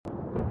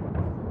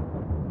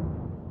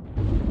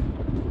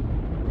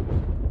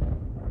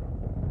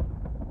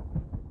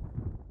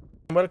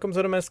Welcome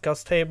to the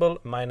Miscast table.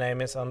 My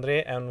name is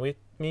André, and with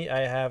me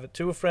I have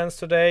two friends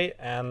today.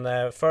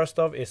 And first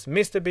off is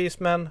Mr.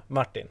 Beastman,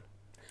 Martin.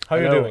 How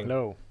are you doing?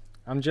 Hello.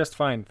 I'm just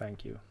fine,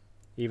 thank you.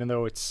 Even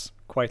though it's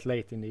quite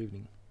late in the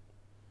evening.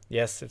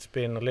 Yes, it's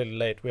been a little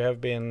late. We have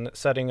been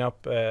setting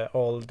up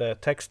all the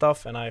tech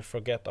stuff, and I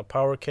forget a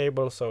power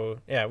cable. So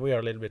yeah, we are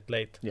a little bit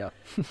late. Yeah.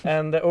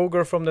 And the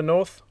ogre from the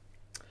north,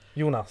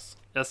 Jonas.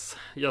 Yes,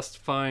 just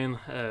fine.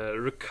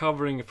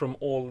 Recovering from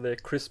all the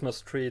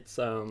Christmas treats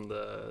and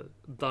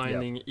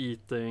dining,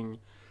 eating,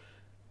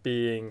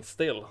 being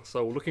still.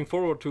 So looking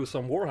forward to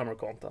some Warhammer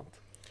content.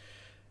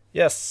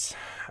 Yes.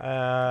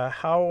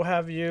 How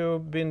have you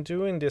been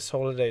doing this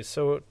holiday?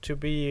 So to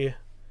be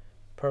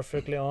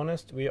perfectly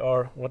honest, we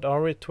are,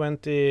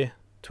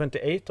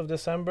 28th of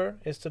December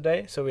is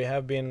today. So we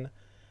have been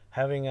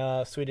having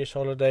a Swedish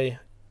holiday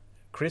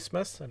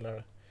Christmas,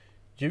 or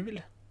jul.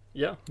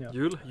 Yeah.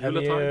 Jul. Have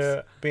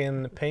you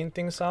been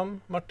painting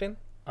some, Martin?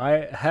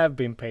 I have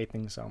been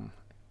painting some.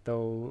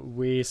 Though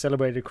we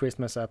celebrated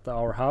Christmas at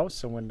our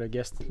house, and when the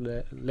guests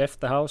left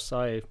the house,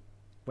 I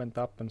went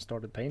up and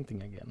started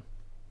painting again.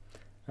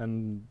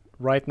 And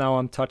right now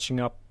I'm touching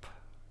up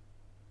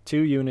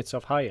 2 units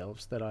of High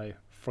Elves that I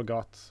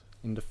forgot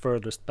in the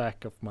furthest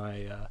back of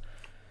my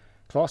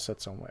closet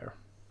somewhere.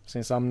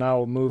 Since I'm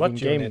now moving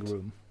gaming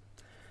room.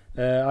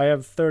 I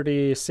have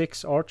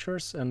 36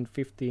 archers and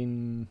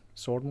 15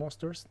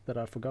 swordmasters that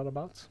I forgot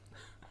about.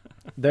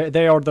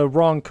 They are the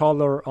wrong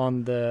color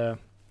on the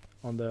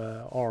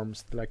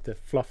arms, like the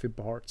fluffy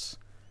parts.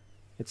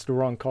 It's the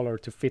wrong color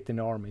to fit in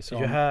the army. So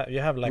you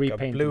have like a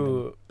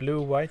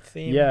blue-white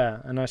theme.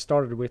 Yeah, and I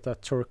started with a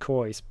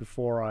turquoise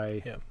before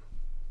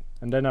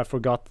and then I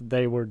forgot that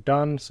they were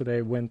done, so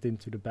they went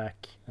into the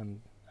back, and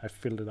I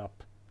filled it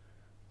up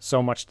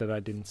so much that I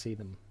didn't see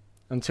them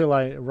until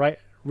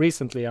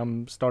recently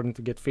I'm starting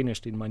to get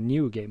finished in my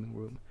new gaming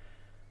room.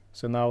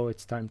 So now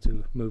it's time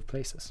to move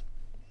places.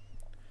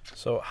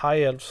 So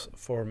High Elves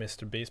for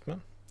Mr.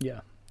 Beastman. Yeah.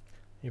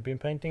 You've been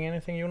painting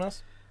anything,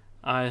 Jonas?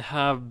 I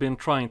have been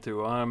trying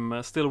to.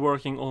 I'm still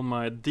working on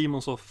my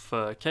Demons of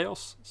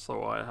Chaos.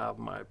 So I have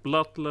my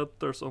blood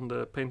letters on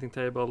the painting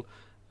table.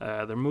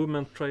 Their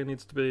movement tray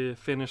needs to be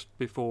finished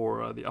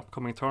before the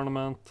upcoming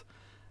tournament.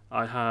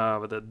 I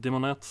have the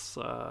Demonettes.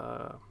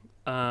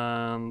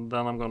 And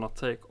then I'm gonna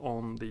take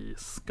on the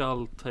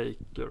Skull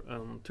Taker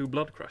and 2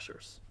 Blood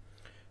Crushers.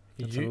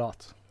 That's a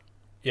lot.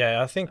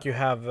 Yeah, I think you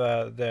have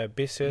the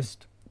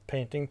busiest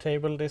painting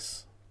table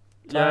this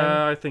time.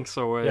 Yeah, I think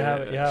so. You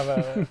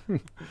have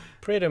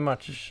pretty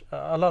much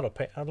a lot of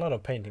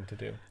painting to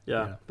do.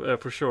 Yeah,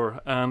 for sure.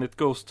 And it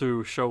goes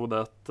to show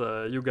that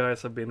you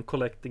guys have been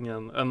collecting,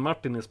 and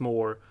Martin is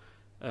more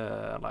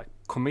like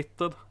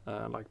committed,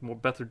 like more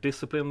better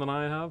discipline than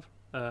I have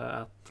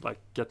at like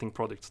getting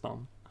projects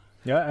done.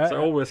 Yeah, so I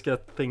always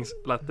get things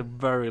at the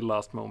very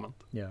last moment.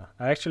 Yeah,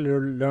 I actually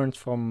learned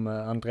from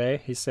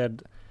André. He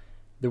said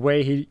the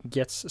way he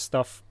gets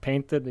stuff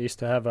painted is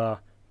to have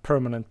a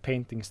permanent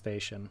painting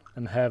station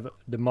and have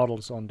the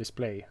models on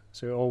display,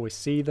 so you always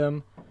see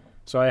them.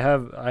 So I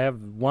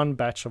have one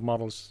batch of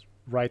models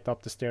right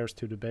up the stairs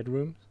to the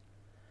bedroom,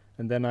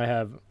 and then I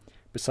have,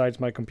 besides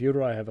my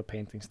computer, I have a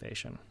painting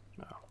station.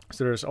 Oh.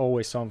 So there's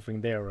always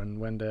something there. And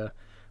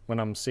when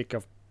I'm sick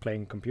of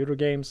playing computer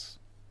games,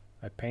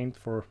 I paint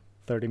for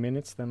 30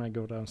 minutes, then I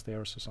go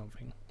downstairs or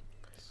something.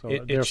 So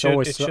there's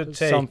always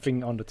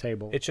something on the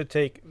table. It should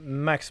take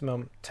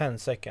maximum 10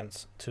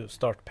 seconds to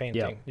start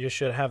painting. Yeah. You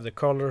should have the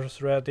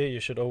colors ready. You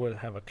should always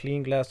have a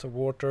clean glass of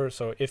water.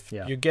 So if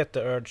you get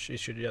the urge, you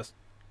should just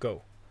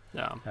go.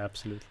 Yeah,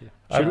 absolutely.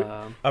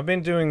 I've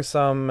been doing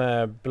some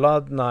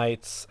blood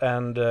nights,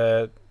 and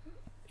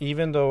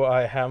even though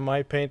I have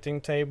my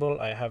painting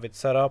table, I have it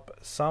set up.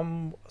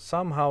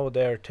 Somehow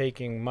they're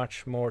taking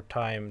much more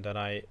time than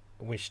I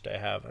wished I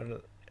have.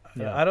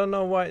 I don't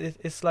know why.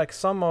 It's like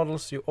some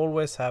models you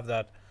always have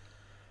that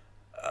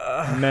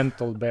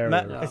mental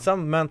barrier. It's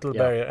some mental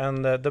barrier,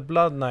 and the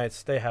Blood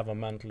Knights, they have a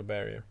mental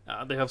barrier.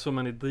 They have so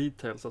many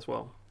details as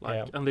well.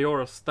 And they are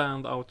a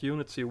standout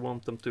unit, so you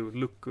want them to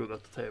look good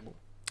at the table.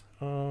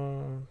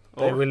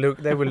 They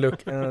will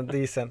look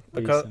decent,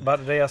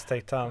 but they just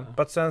take time.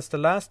 But since the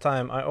last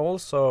time,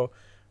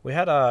 we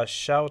had a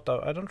shout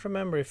out. I don't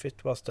remember if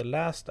it was the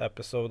last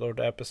episode or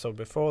the episode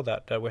before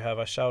that we have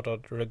a shout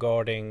out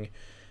regarding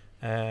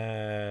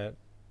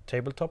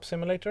Tabletop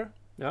Simulator.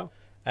 Yeah.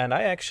 And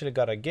I actually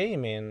got a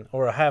game in,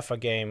 or a half a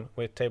game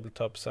with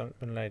Tabletop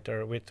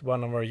Simulator with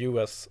one of our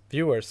US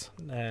viewers,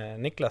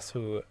 Niklas,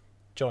 who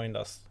joined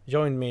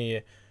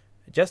me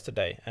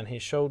yesterday, and he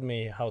showed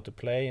me how to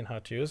play and how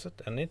to use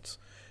it, and it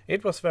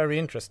was very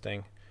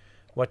interesting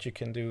what you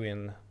can do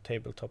in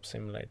Tabletop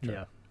Simulator.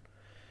 Yeah.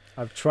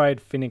 I've tried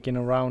finicking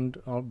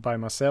around by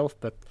myself,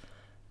 but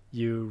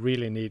you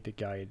really need the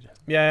guide.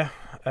 Yeah,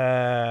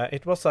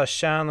 it was a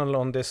channel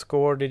on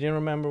Discord. Did you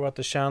remember what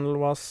the channel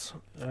was?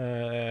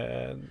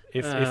 If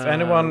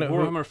anyone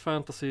Warhammer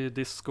Fantasy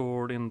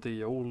Discord in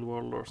the old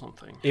world or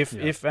something.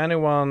 If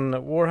anyone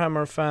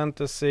Warhammer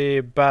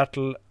Fantasy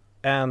Battle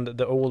and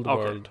the old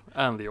world.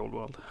 And the old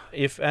world.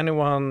 If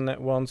anyone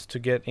wants to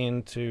get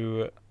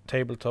into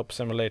Tabletop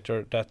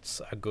Simulator,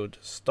 that's a good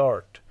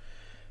start.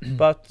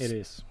 But It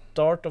is.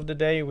 start of the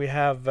day, we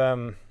have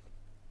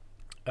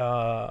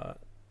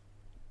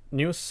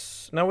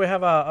news. Now we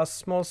have a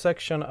small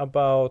section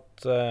about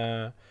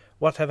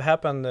what have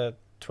happened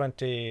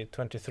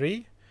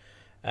 2023,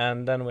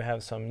 and then we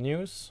have some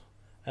news,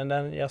 and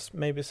then just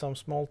maybe some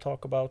small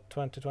talk about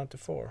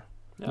 2024.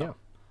 Yeah.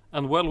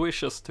 And well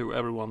wishes to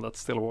everyone that's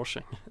still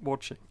watching.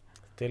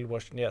 Still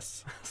watching,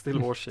 yes. Still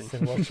watching.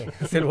 Still watching.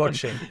 Still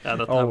watching. Yeah,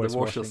 that have Always the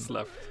washes watching.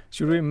 left.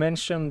 Should we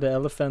mention the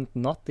elephant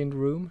not in the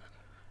room?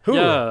 Who?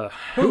 Yeah,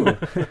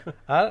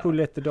 Who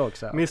let the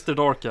dogs out? Mr.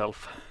 Dark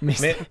Elf.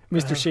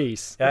 Mr.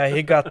 Cheese. Yeah,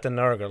 he got the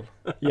Nurgle.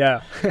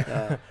 Yeah.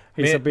 Yeah.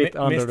 He's a bit Mi-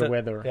 under Mr. the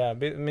weather. Yeah,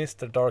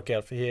 Mr. Dark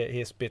Elf,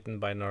 he's bitten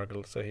by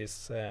Nurgle, so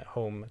he's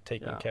home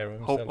taking Yeah. care of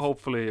himself.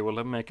 Hopefully he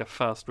will make a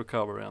fast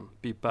recovery and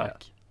be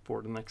back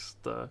for the next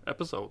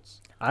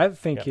episodes. I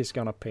think Yeah. he's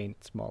gonna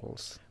paint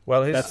models.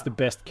 Well, That's the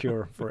best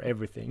cure for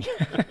everything.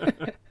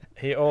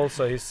 he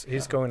also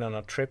he's going on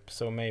a trip,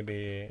 so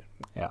maybe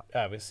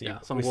we see. Yeah,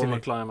 some we see warmer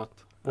the climate.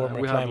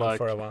 warmer We have climate like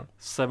for a while.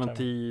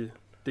 70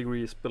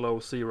 degrees below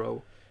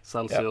 0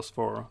 Celsius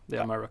for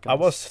the Americans. I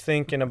was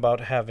thinking about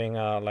having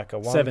like a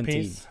one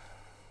 17. piece.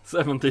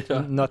 70.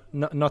 Yeah.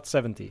 Not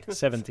 70.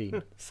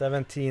 17.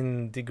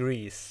 17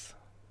 degrees.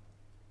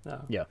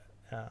 Yeah.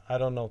 I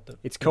don't know.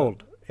 It's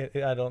cold.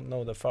 I don't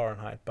know the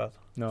Fahrenheit, but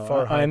No,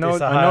 Fahrenheit I know.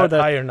 is a I know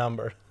that higher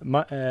number.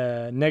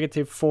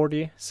 negative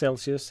 40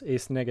 Celsius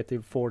is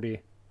negative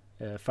 40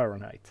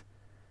 Fahrenheit.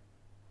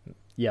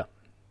 Yeah.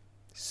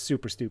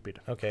 Super stupid.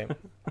 Okay.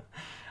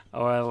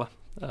 Well,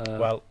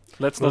 Well,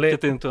 let's not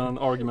get into an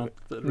argument.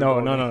 No.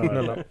 no.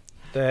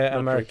 The Netflix.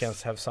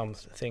 Americans have some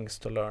things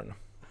to learn.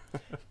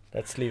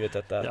 Let's leave it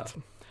at that.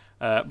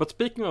 Yeah. But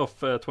speaking of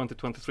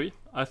 2023,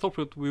 I thought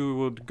that we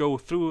would go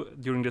through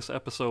during this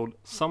episode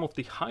some of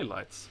the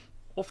highlights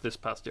of this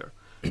past year.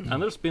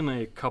 And there's been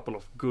a couple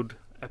of good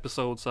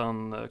episodes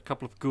and a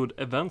couple of good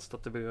events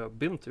that we have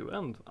been to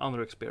and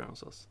other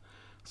experiences.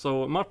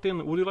 So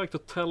Martin, would you like to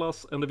tell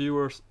us and the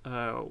viewers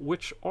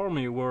which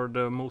army were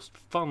the most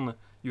fun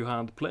you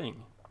had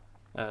playing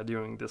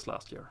during this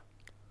last year?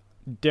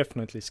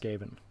 Definitely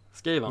Skaven.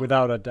 Skaven.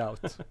 Without a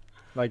doubt.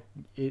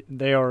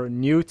 They are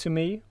new to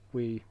me.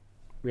 We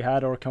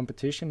had our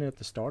competition at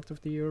the start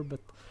of the year,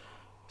 but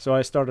so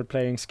I started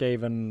playing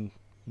Skaven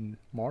in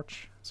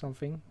March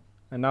something,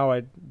 and now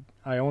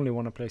I only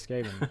want to play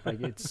Skaven.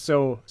 Like it's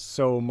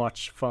so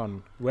much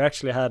fun. We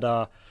actually had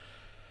a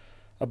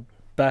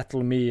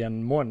battle, me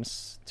and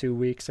Mons 2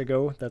 weeks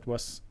ago. That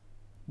was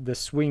the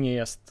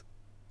swingiest,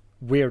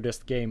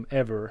 weirdest game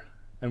ever,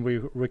 and we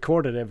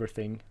recorded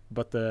everything,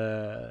 but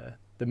the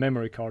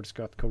memory cards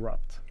got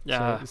corrupt.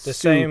 Yeah, so it's the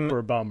super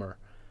same- bummer.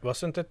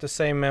 Wasn't it the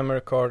same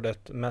memory card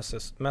that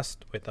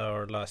messed with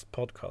our last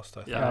podcast?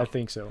 I think. Yeah. I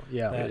think so.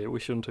 Yeah. We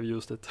shouldn't have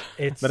used it.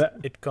 It's But,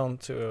 it gone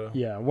to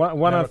Yeah, one of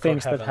Never the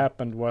things caught that heaven.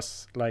 happened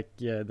was like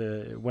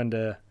when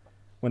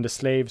the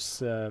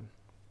slaves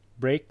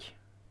break,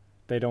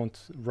 they don't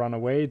run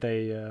away.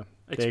 They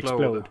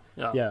explode.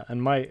 Yeah,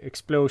 and my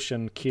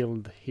explosion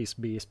killed his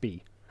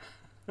BSB,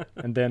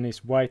 and then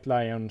his white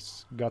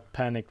lions got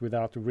panicked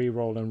without a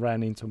reroll and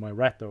ran into my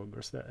rat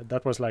ogres.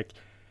 That was like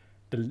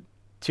the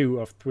 2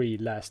 of 3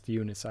 last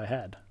units I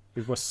had.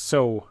 It was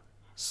so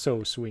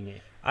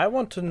swingy. I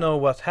want to know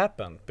what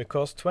happened,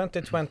 because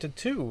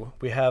 2022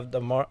 we have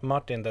the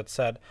Martin that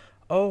said,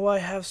 "Oh, I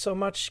have so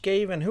much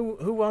Skaven.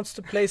 Who wants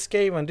to play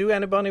Skaven? Do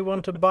anybody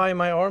want to buy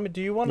my army?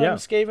 Do you want a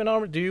Skaven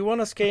army? Do you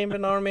want a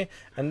Skaven army?"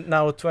 And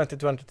now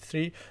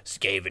 2023,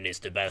 Skaven is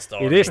the best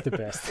army. It is the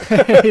best.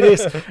 It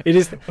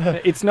is.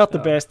 It's not the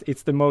best.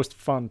 It's the most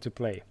fun to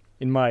play,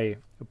 in my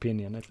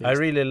opinion, at least. I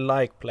really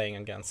like playing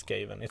against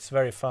Skaven. It's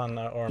very fun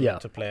army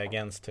to play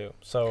against too.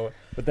 So,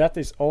 but that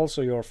is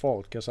also your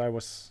fault, because I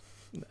was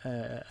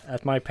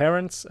at my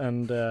parents'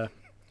 and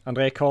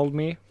Andre called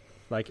me,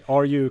 like,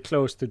 "Are you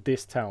close to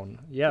this town?"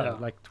 Yeah,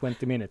 like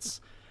 20 minutes.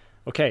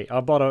 Okay,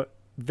 I bought a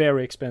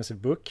very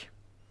expensive book,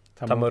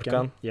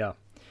 Tamurkan. Yeah.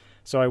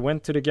 So I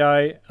went to the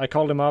guy, I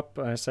called him up,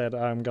 and I said,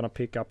 "I'm gonna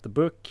pick up the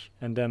book."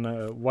 And then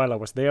while I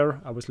was there,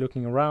 I was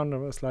looking around,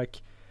 and I was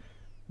like,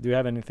 "Do you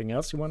have anything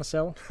else you want to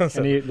sell?"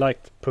 And he like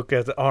Put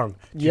at the arm.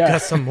 Yeah. You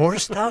got some more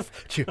stuff?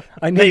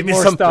 I need Maybe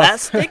more some stuff.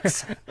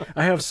 plastics?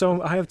 I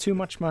have too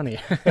much money.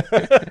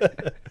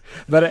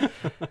 But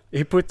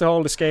he put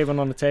all the Skaven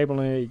on the table,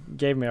 and he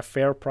gave me a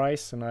fair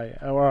price, and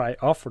I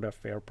offered a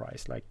fair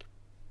price, like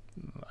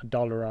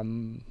 $1 a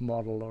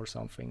model or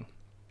something,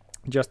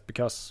 just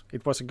because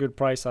it was a good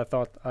price. I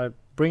thought I'd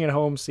bring it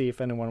home, see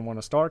if anyone want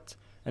to start,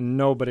 and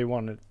nobody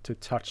wanted to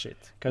touch it,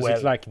 because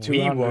it's like we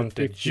 250.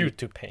 wanted you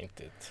to paint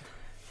it.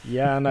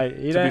 Yeah, and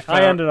be I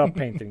fair- ended up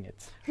painting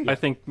it. I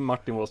think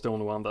Martin was the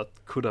only one that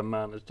could have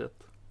managed it.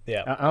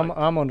 Yeah.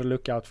 I'm on the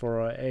lookout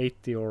for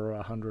 80 or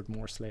 100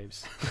 more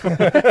slaves.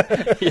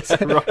 Yes,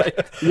 right.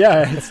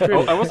 Yeah, it's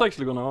true. I was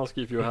actually going to ask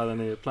you if you had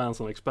any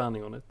plans on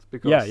expanding on it,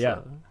 because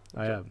Yeah.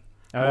 I have.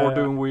 More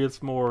Doom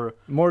wheels, more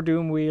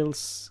Doom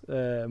wheels,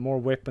 more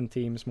weapon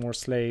teams, more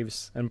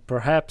slaves, and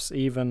perhaps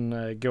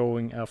even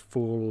going a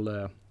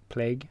full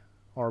plague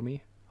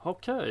army.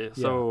 Okay,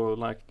 so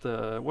like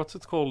what's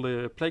it called,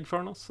 the Plague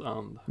Furnace?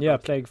 And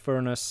Plague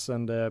Furnace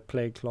and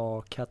Plague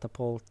Claw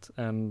Catapult,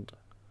 and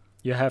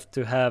you have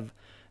to have,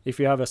 if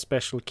you have a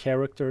special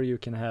character, you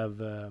can have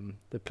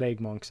the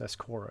Plague Monks as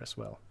core as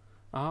well.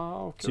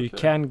 Okay. So you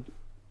can,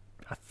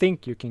 I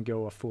think you can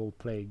go a full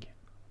Plague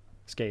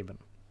Skaven.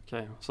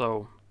 Okay,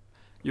 so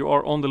you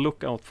are on the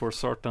lookout for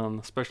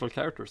certain special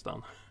characters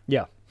then?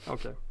 Yeah.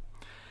 Okay.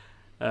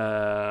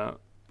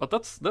 But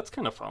that's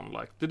kind of fun.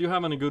 Like, did you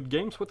have any good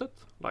games with it?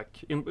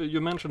 Like,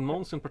 you mentioned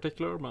Mons in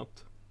particular, but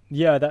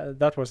yeah,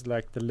 that was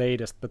like the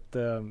latest. But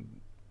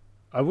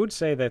I would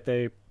say that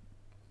they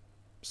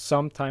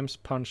sometimes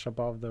punch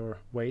above their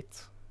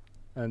weight,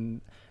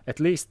 and at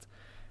least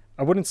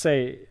I wouldn't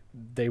say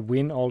they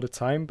win all the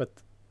time,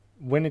 but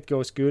when it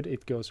goes good,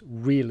 it goes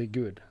really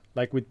good.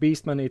 Like with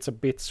Beastman, it's a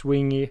bit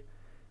swingy,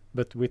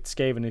 but with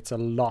Skaven, it's a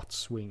lot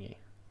swingy.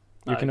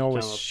 You can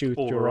always shoot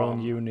your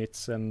own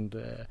units, and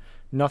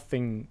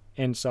nothing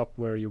ends up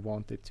where you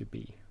want it to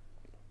be.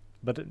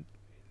 But it's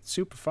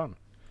super fun.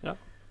 Yeah.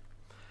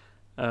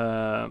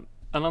 And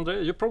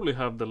Andre, you probably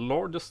have the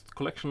largest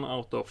collection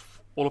out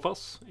of all of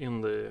us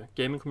in the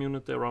gaming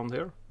community around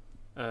here.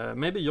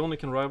 Maybe Johnny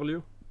can rival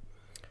you.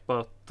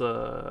 But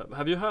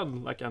have you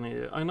had like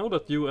any... I know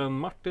that you and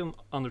Martin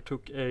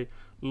undertook a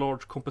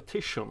large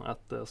competition at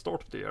the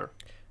start of the year.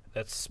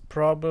 That's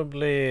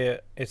probably,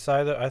 it's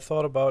either, I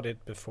thought about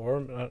it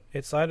before,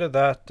 it's either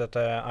that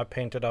I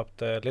painted up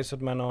the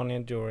Lizardman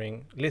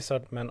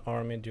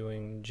army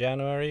during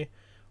January,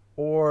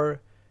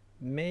 or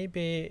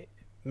maybe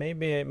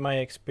my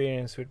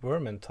experience with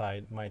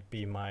Vermintide might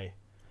be my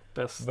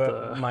best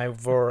my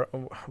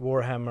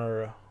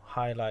Warhammer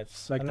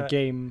highlights. Like the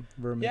game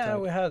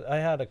Vermintide. Yeah, I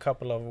had a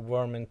couple of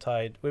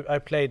Vermintide. I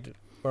played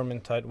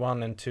Vermintide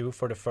 1 and 2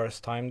 for the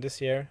first time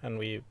this year, and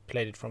we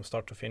played it from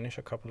start to finish,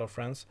 a couple of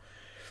friends.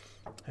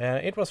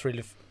 It was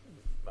really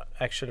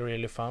actually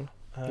really fun.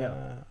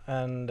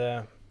 And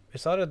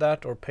it's either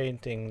that or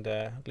painting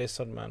the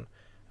Lizardman.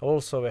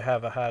 Also, we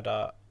have had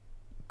a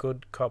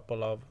good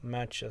couple of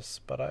matches,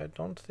 but I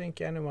don't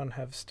think anyone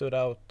have stood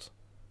out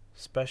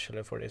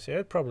especially for this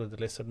year. Probably the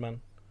Lizardman.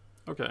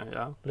 Okay,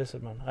 yeah.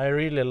 Lizardman. I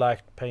really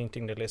liked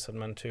painting the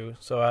Lizardman too.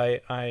 So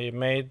I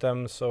made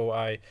them, so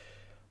I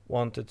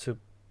wanted to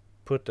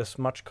put as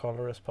much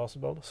color as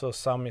possible. So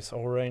some is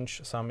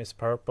orange, some is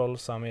purple,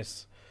 some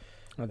is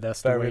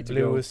very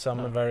blue,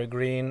 some very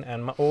green,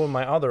 and all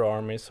my other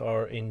armies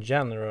are in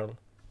general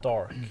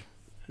dark.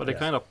 But they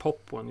kind of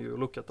pop when you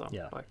look at them.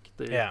 Yeah. Like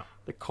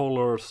the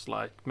colors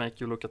like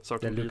make you look at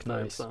certain details,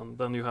 nice. And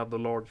then you have the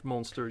large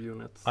monster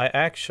units. I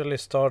actually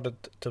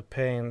started to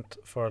paint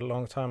for a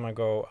long time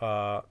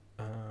ago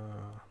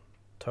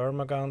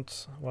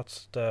Termagant.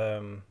 What's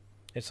the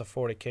it's a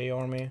 40k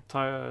army.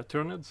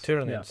 Tyranids?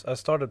 Tyranids. Yeah. I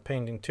started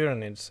painting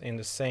Tyranids in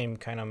the same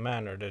kind of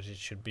manner, that it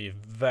should be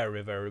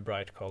very, very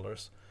bright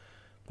colors.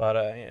 But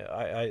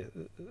I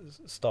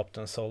stopped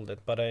and sold it.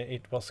 But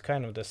it was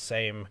kind of the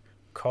same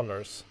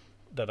colors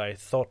that I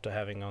thought to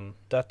having on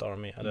that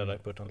army that I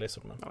put on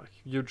Lizardman. Like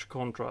huge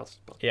contrast.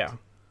 But yeah.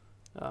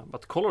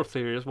 But color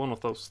theory is one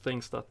of those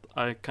things that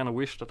I kind of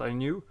wish that I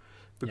knew.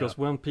 Because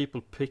when people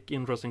pick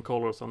interesting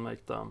colors and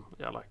make them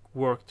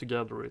work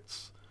together,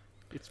 it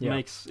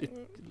makes it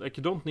like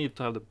you don't need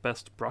to have the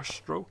best brush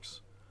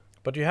strokes,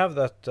 but you have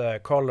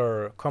that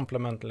color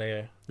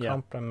complementary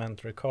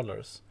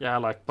colors.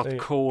 But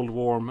cold,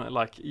 warm,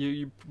 like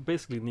you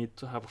basically need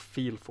to have a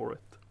feel for it.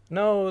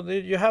 No,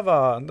 you have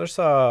there's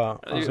a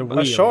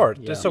chart.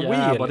 Yeah. There's a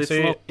wheel. But it's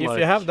so not if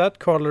you have that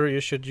color, you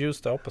should use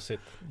the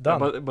opposite.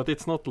 Done. Yeah, but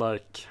it's not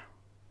like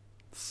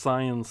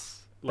science.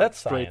 That's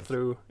straight science.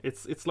 Through.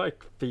 It's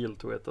like feel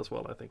to it as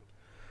well. I think,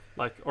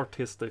 like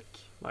artistic.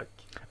 Like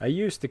I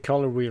used the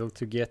color wheel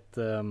to get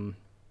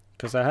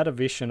because I had a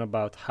vision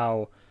about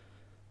how,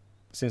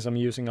 since I'm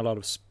using a lot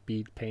of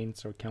speed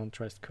paints or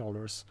contrast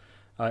colors,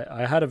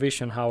 I had a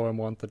vision how I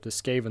wanted the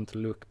Skaven to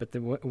look. But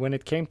when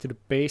it came to the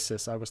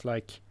bases, I was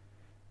like,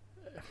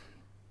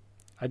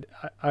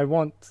 I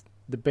want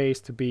the base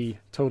to be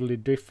totally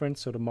different,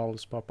 so the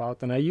models pop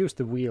out, and I used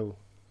the wheel.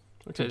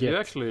 Okay, you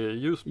actually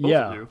use both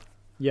of you.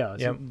 Yeah,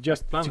 so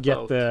just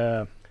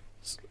to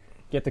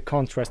get the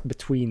contrast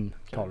between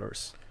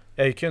colors.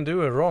 Yeah, you can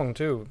do it wrong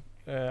too.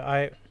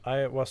 I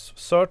was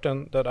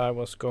certain that I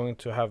was going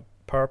to have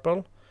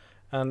purple,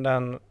 and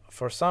then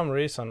for some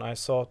reason I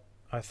thought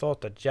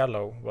that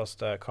yellow was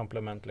the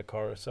complementary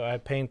color. So I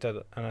painted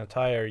an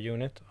entire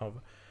unit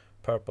of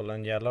purple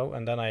and yellow,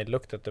 and then I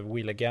looked at the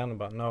wheel again,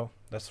 but no,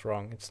 that's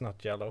wrong. It's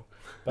not yellow,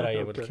 but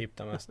I will keep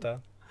them as that.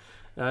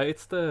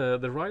 It's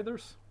the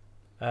riders.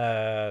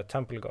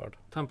 Temple Guard.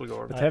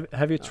 But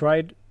have you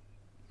tried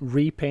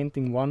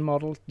repainting one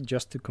model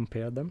just to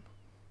compare them?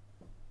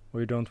 Or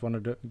you don't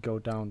want to go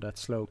down that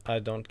slope? I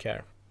don't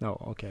care. No,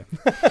 okay.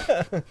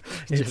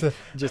 It's a-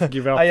 Just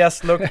give up. I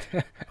just looked.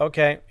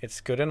 Okay,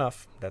 it's good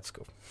enough. Let's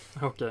go.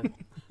 Okay.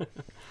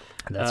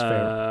 That's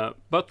fair.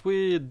 But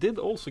we did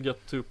also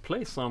get to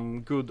play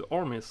some good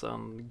armies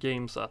and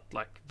games at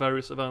like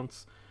various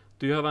events.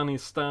 Do you have any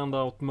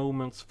standout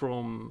moments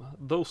from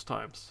those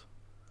times?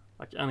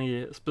 Like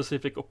any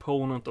specific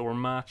opponent or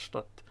match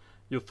that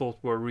you thought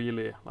were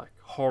really like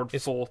hard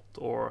fought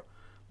or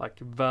like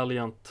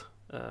valiant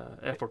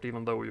effort,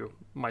 even though you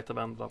might have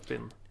ended up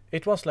in.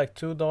 It was like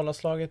 $2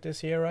 slaget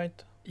this year,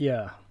 right?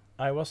 Yeah.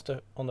 I was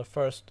on the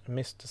first,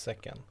 missed the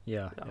second.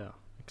 Yeah,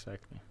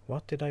 exactly.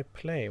 What did I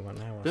play when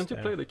I was Didn't there?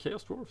 you play the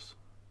Chaos Dwarfs?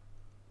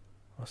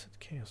 Was it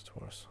Chaos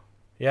Dwarfs?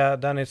 Yeah,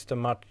 then it's the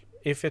match.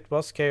 If it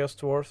was Chaos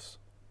Dwarfs,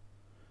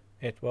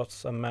 it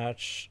was a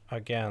match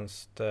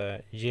against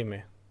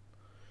Jimmy.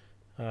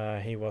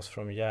 He was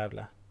from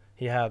Gävle.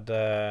 He had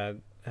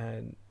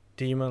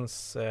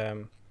demons,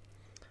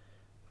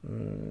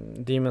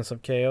 demons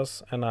of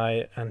chaos,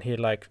 and he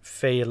like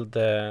failed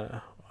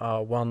the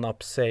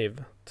 1-up save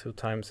 2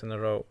 times in a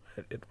row.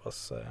 It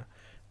was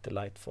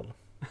delightful.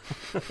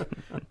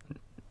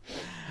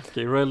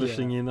 Okay,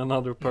 relishing in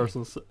another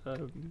person's.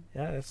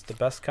 Yeah, it's the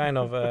best kind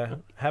of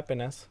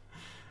happiness.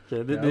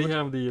 Okay, did you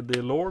have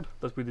the Lord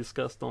that we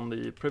discussed on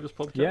the previous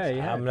podcast?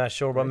 Yeah, I'm not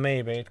sure, but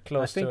maybe it's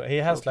close to. He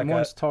has like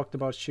Mons talked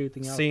about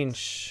shooting out.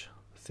 Singe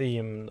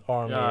themed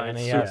army, Yeah, and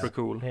it's he super has,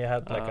 cool. he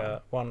had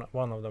like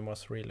one of them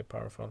was really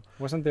powerful.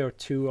 Wasn't there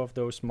 2 of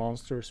those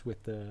monsters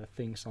with the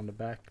things on the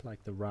back,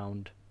 like the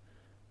round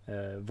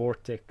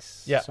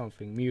vortex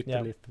something,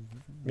 Mutalith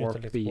warp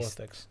Mutalith beast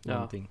Vortex.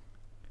 something.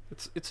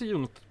 It's a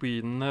unit that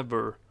we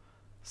never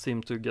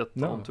seem to get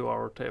onto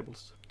our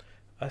tables.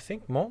 I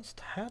think Monst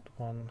had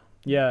one.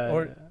 Yeah,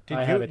 Or did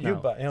I you have it you now.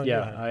 buy? Oh, Yeah,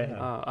 you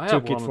have, I I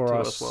took have it one for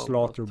or a two as well,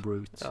 slaughter but,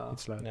 brute. yeah.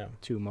 It's like Yeah.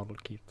 2 model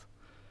kit.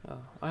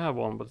 I have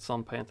one, but it's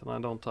unpainted, and I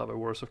don't have a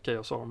Words of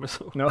Chaos army.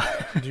 So No.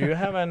 Do you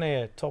have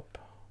any top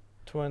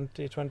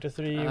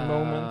 2023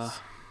 moments?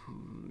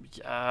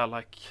 Yeah,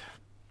 like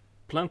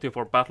plenty of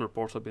our battle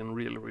reports have been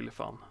really, really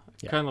fun.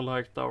 Yeah. Kind of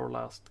liked our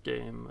last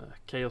game,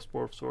 Chaos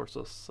Dwarfs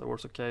versus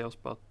Words of Chaos,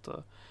 but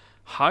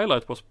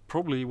highlight was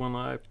probably when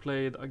I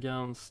played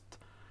against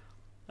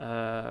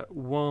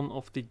one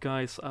of the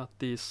guys at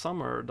the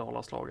Summer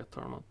Dalaslaget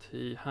tournament.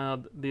 He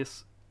had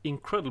this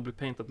incredibly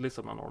painted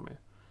Lizardman army.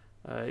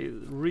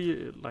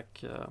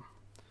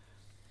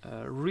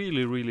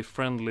 Really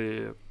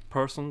friendly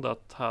person that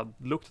had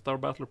looked at our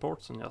battle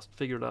reports and just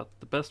figured that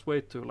the best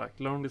way to like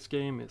learn this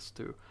game is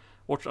to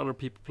watch other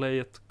people play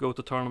it, go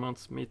to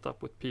tournaments, meet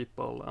up with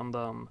people, and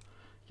then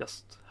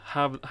just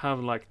have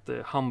like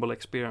the humble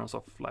experience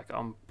of like,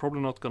 I'm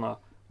probably not gonna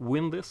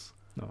win this,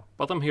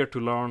 but I'm here to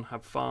learn,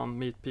 have fun,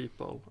 meet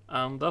people,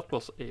 and that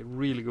was a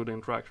really good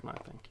interaction, I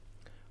think.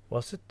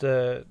 Was it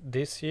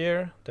this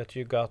year that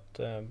you got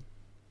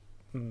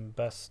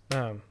best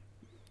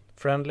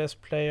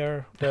friendliest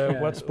player?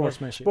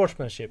 Sportsmanship. But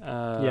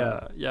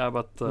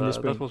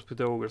that was with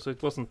the Ogre, so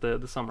it wasn't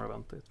the summer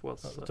event. It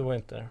was the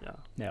winter.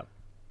 Yeah.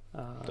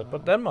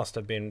 But that must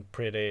have been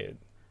pretty.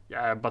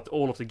 Yeah, but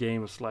all of the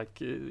games,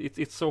 like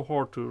it's so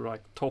hard to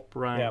like top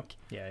rank.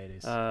 Yeah, it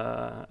is.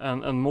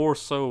 And more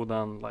so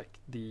than like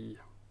the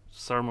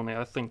ceremony.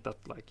 I think that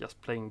like just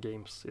playing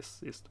games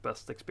is the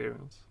best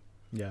experience.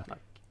 Yeah,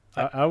 like,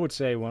 I would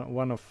say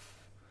one of.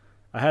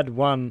 I had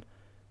one.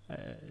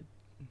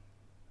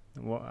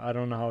 I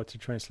don't know how to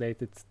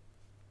translate it.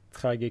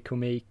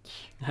 Tragicomique.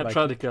 Like,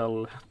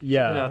 tragical.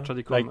 Yeah,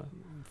 tragical. Like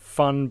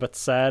fun but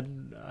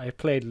sad. I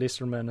played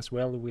Lizardman as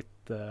well with.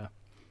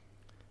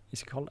 Is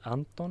he called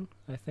Anton?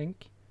 I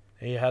think.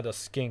 He had a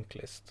skink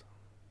list.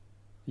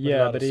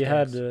 Yeah, but he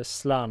had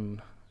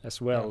Slan as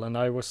well, and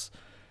I was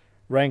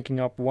ranking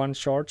up 1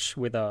 charge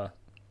with a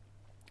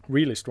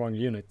really strong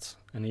unit,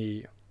 and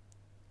he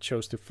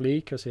chose to flee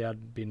because he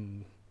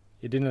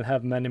didn't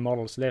have many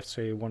models left,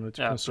 so he wanted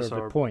to conserve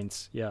the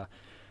points. Yeah,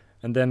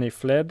 and then he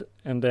fled,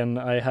 and then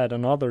I had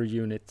another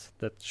unit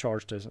that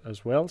charged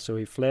as well, so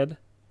he fled,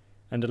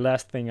 and the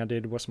last thing I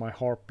did was my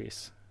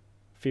Harpies,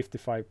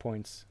 55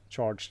 points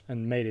charged,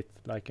 and made it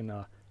like in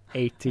a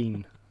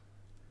 18.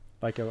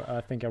 I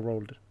think I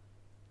rolled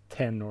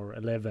 10 or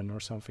 11 or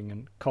something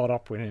and caught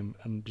up with him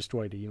and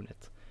destroyed the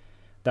unit.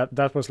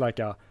 That was like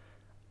a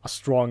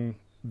strong,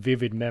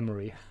 vivid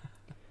memory.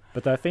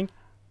 But I think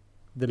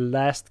the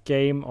last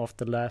game of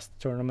the last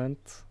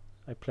tournament,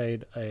 I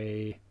played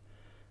I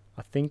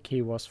think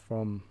he was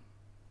from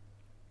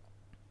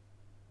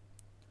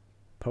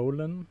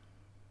Poland.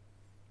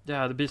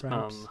 Yeah, the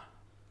Beastman.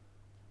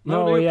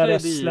 No, he had a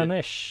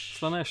Slanesh.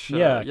 Slanesh,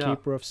 yeah,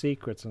 Keeper of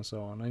Secrets and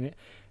so on. And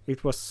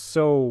it was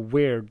so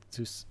weird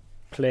to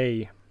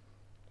play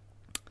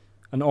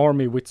an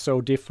army with so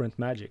different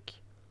magic.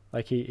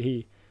 Like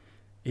he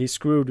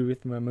screwed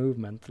with my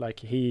movement.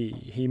 Like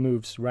he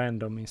moves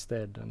random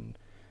instead, and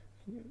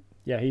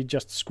he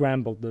just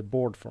scrambled the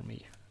board for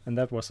me, and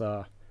that was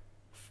a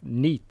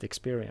neat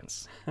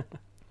experience.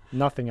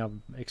 Nothing I've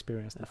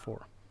experienced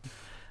before.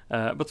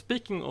 But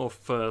speaking of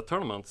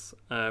tournaments,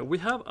 we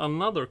have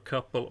another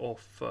couple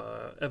of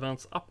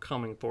events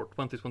upcoming for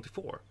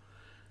 2024.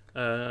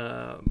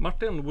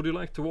 Martin, would you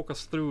like to walk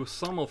us through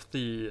some of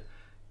the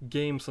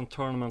games and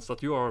tournaments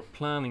that you are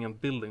planning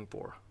and building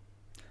for?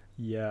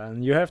 Yeah,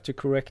 and you have to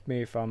correct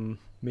me if I'm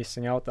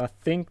missing out. I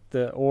think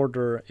the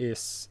order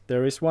is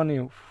there is one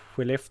in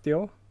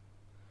Skellefteå,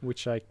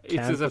 which I can't It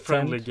is a attend.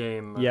 friendly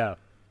game. Yeah.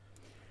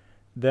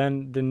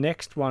 Then the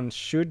next one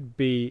should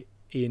be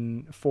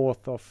in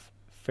 4th of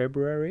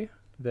February.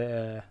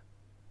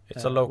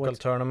 It's a local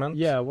tournament.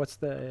 Yeah, what's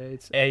the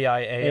it's AI.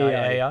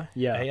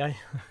 Yeah. AI.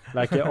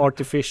 like an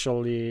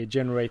artificially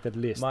generated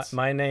list.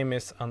 My name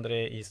is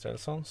André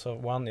Israelsson, so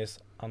one is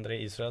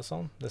André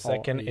Israelsson. The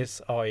second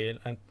is AI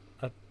and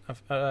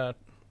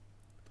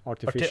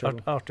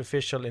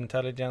artificial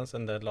intelligence,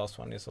 and the last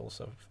one is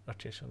also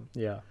artificial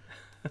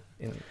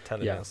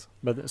intelligence.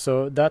 Yeah. But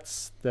so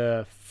that's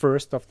the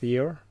first of the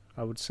year,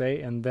 I would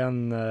say, and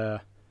then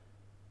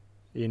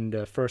in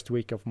the first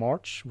week of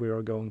March we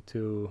are going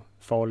to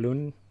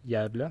Falun,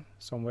 Gävle,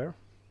 somewhere.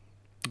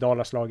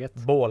 Dalaslaget.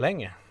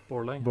 Borlänge.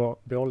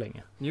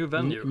 Borlänge. New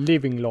venue.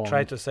 Living long.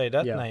 Try to say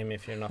that name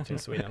if you're not in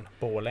Sweden.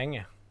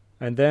 Borlänge.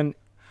 And then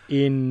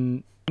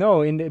in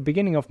the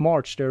beginning of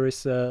March there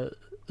is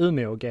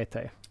Umeå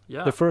GT.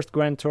 Yeah. The first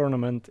grand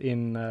tournament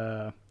in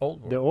the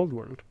old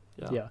world.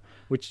 Yeah.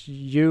 Which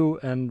you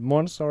and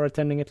Måns are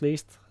attending at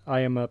least.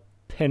 I am a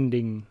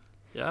pending.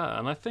 Yeah,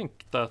 and I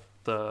think that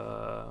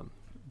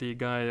the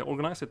guy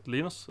organized it,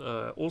 Linus,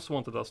 also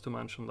wanted us to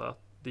mention that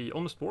the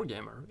Honest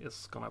Wargamer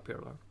is gonna appear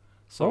there.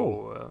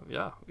 So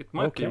it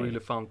might be really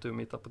fun to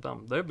meet up with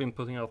them. They've been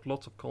putting out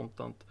lots of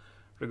content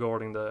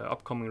regarding the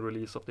upcoming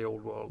release of the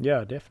old world.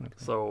 Yeah, definitely.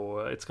 So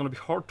it's gonna be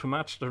hard to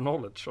match their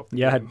knowledge of the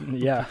game.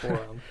 Yeah.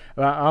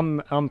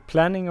 Well, I'm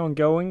planning on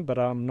going, but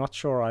I'm not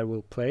sure I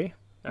will play.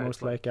 Yeah,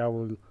 Most likely I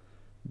will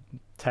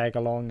tag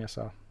along as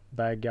a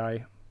bad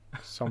guy,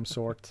 some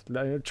sort.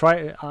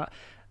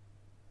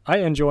 I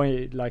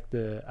enjoy like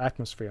the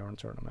atmosphere on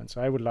tournaments.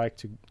 I would like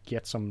to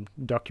get some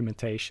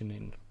documentation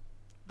in.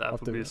 That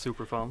would be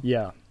super fun.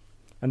 Yeah.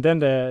 And then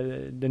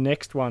the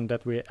next one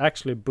that we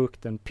actually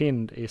booked and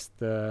pinned is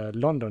the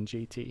London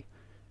GT.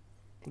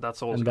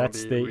 That's also and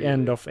that's the really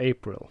end of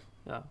April.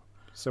 Yeah.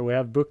 So we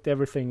have booked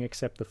everything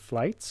except the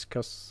flights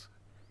because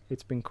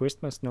it's been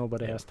Christmas.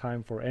 Nobody has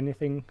time for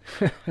anything.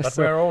 But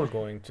we're all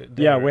going to.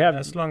 We have.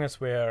 As long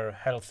as we are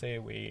healthy,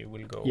 we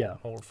will go. Yeah.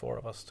 All four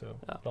of us to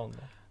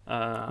London.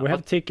 We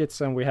have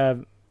tickets and we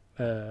have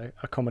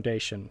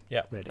accommodation.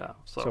 Yeah. Ready. Yeah.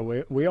 So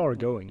we are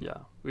going. Yeah.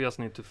 We just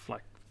need to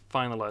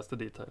finalize the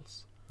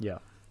details. Yeah.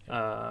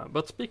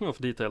 But speaking of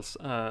details,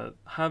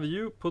 have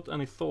you put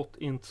any thought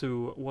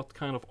into what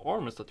kind of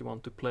armies that you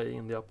want to play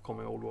in the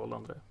upcoming Old World,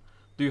 Andre?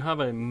 Do you have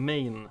a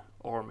main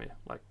army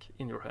like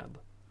in your head?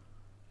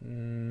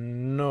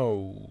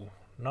 No,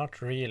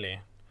 not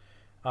really.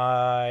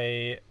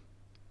 I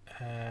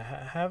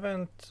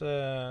haven't.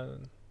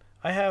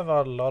 I have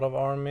a lot of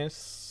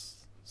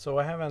armies, so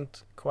I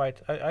haven't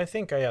quite. I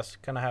think I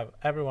just gonna have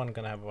everyone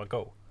gonna have a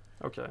go.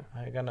 Okay.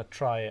 I'm gonna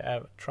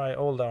try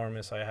all the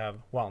armies I have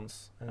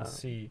once and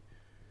see.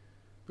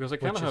 Because I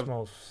kind of have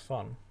most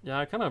fun. Yeah,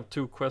 I kind of have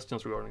two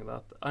questions regarding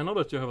that. I know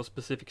that you have a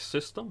specific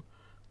system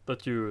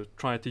that you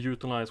try to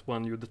utilize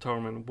when you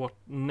determine what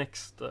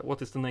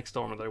is the next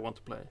army that you want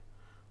to play,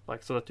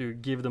 like so that you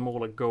give them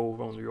all a go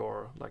when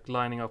you're like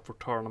lining up for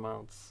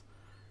tournaments,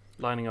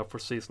 lining up for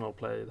seasonal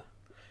play.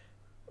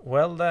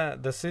 Well,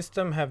 the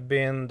system have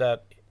been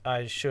that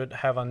I should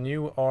have a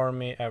new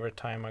army every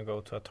time I go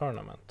to a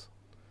tournament,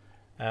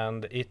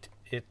 and it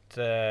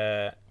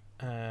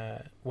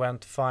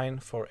went fine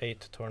for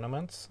 8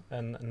 tournaments,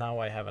 and now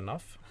I have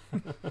enough.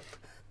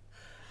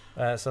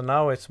 So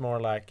now it's more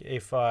like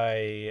if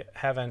I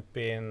haven't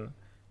been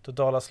to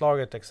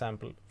Dalaslaget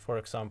for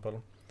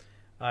example,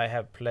 I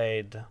have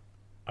played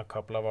a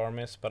couple of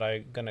armies, but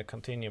I'm gonna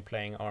continue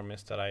playing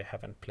armies that I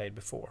haven't played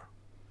before.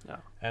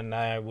 Yeah. And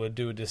I would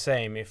do the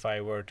same if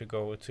I were to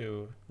go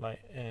to like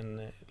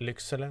in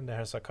Lycksele.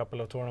 There's a couple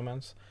of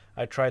tournaments.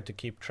 I try to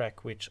keep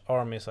track which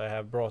armies I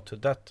have brought to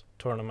that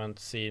tournament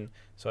scene,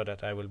 so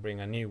that I will bring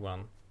a new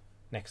one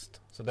next.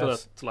 So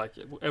that's like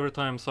every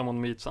time someone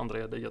meets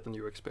Andrea, they get a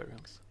new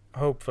experience.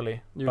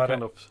 Hopefully, new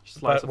kind of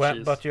slice of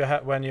cheese.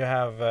 But when you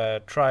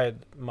have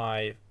tried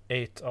my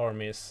 8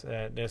 armies,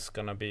 there's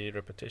gonna be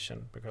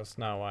repetition because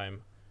now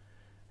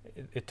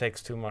it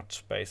takes too much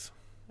space.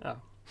 Yeah.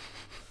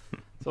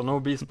 So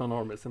no Beastman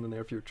armies in the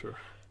near future.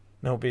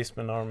 No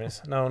Beastman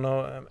armies.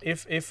 No.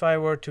 If I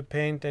were to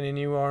paint any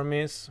new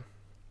armies,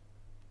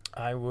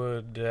 I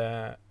would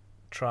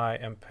try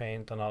and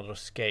paint another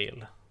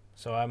scale.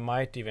 So I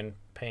might even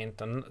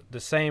paint the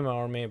same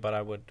army, but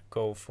I would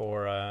go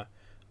for a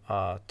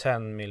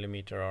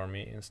 10mm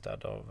army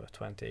instead of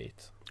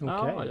 28. Okay.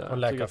 Oh, yeah. Or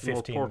like so a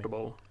 15. More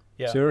portable.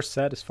 Yeah. So you're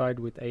satisfied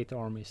with 8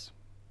 armies?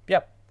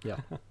 Yep. Yeah.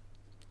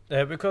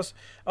 Because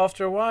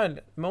after a while,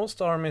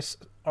 most armies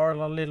are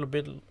a little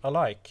bit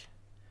alike.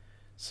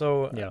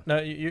 So no,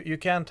 you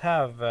can't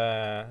have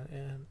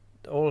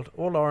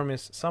all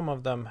armies. Some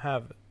of them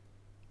have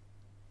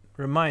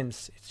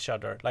reminds each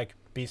other. Like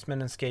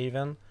Beastmen and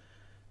Skaven,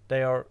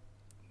 they are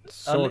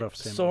Sort of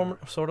similar.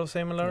 sort of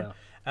similar. Yeah.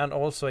 And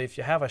also, if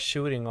you have a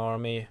shooting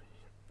army,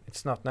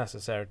 it's not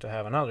necessary to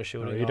have another No,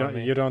 shooting you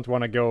army. don't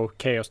want to go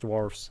Chaos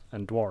Dwarfs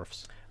and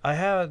Dwarfs. I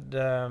had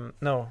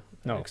no.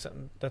 No.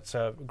 That's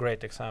a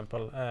great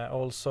example.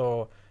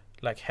 Also,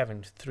 like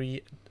having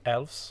 3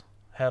 elves,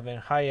 having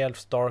high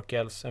elves, dark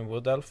elves, and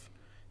wood elf.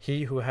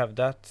 He who have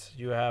that,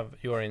 you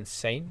are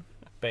insane,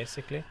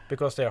 basically,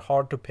 because they are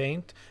hard to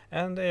paint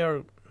and they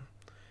are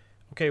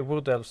okay.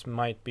 Wood elves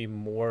might be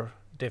more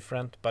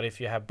different, but if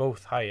you have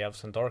both high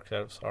elves and dark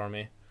elves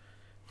army,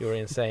 you're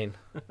insane.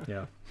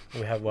 Yeah.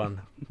 We have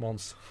one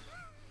Mons.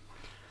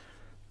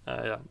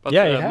 Yeah. But,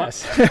 Yeah, he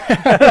has.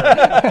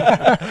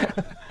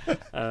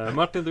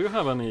 Martin, do you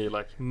have any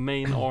like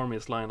main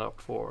armies lined up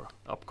for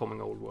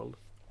upcoming Old World?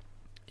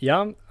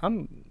 Yeah,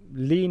 I'm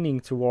leaning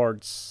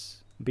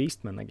towards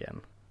Beastmen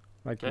again,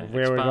 like Okay,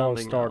 where it all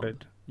expanding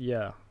started.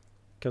 Yeah,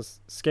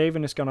 because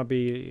Skaven is gonna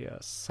be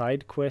a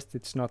side quest.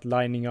 It's not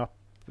lining up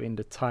in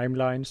the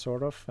timeline,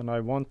 sort of, and I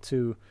want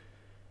to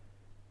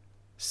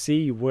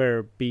see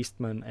where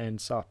Beastmen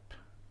ends up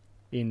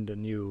in the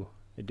new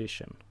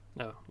edition.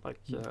 Yeah, like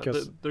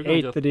Because they're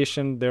gonna 8th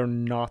edition, they're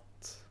not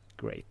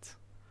great.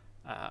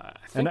 I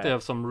think they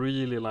have some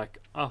really like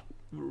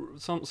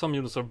some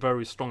units are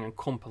very strong and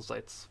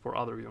compensates for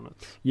other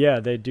units. Yeah,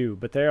 they do,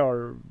 but they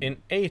are.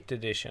 In 8th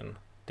edition,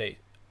 they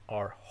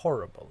are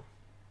horrible.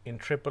 In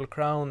Triple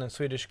Crown and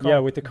Swedish comp, Yeah,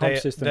 with the comp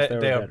systems,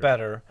 they are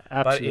better.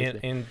 Absolutely.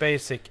 But in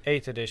basic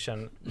 8th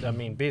edition, I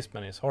mean,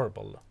 Beastman is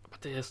horrible.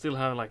 But they still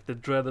have like the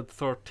dreaded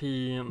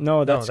 13.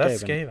 No, that's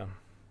that's Skaven. Skaven.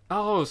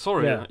 Oh,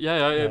 sorry. Yeah.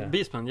 Yeah.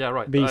 Beastman. Yeah,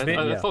 right. Beastman,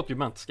 I yeah. thought you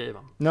meant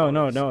Skaven.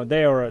 No.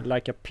 They are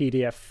like a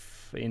PDF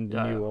in the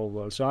Yeah, new yeah. Old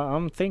World. So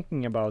I'm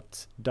thinking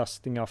about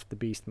dusting off the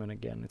Beastmen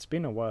again. It's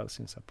been a while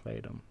since I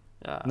played them.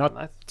 Yeah, Not and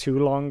I too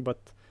long, but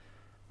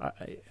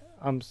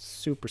I'm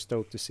super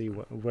stoked to see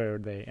where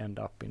they end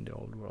up in the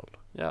Old World.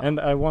 yeah. And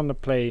I want to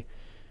play.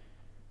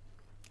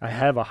 I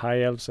have a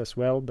High Elves as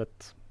well,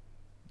 but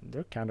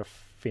they're kind of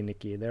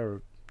finicky.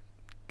 They're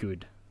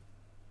good.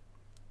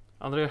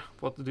 Andre,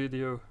 what did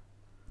you?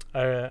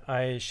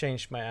 I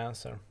changed my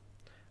answer.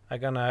 I'm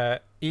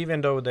gonna,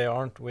 even though they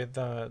aren't with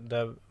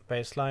the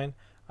baseline,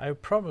 I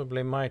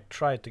probably might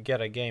try to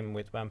get a game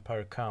with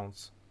Vampire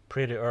Counts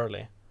pretty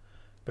early,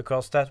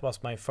 because that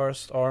was my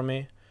first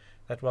army.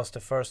 That was the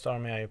first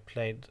army I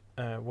played,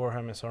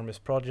 Warhammer's Armies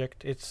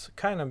Project. It's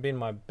kind of been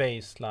my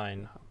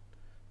baseline,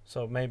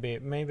 so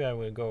maybe I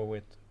will go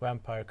with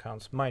Vampire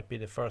Counts. Might be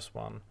the first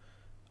one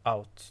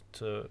out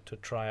to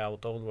try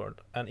out Old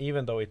World, and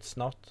even though it's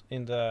not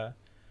in the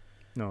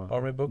No,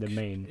 army book, the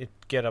main. it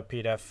get a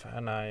PDF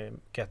and I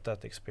get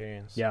that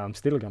experience. Yeah, I'm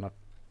still gonna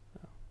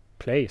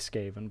play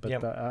Skaven, but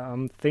Yep.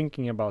 I'm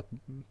thinking about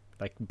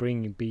like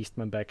bringing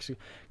Beastmen back,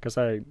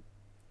 because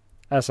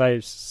as I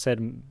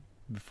said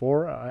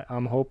before,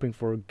 I'm hoping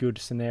for good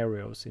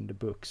scenarios in the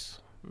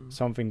books,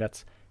 something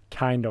that's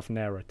kind of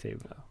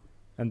narrative. Yeah.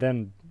 And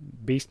then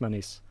Beastmen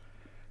is,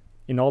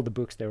 in all the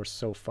books, they were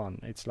so fun.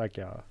 It's like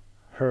a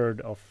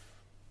herd of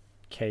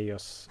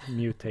chaos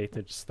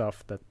mutated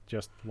stuff that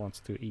just wants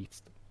to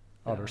eat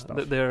other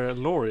stuff. Their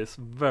lore is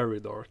very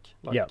dark,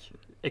 like Yeah.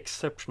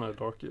 exceptionally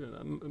dark.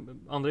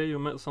 Andre,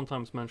 you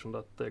sometimes mention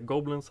that the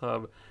goblins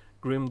have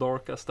grim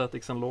dark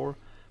aesthetics and lore,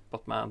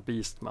 but man,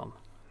 Beastman.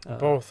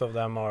 Both of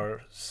them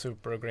are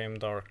super grim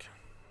dark.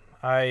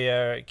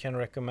 I can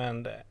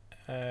recommend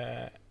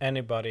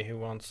anybody who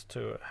wants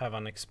to have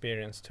an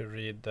experience to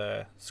read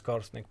the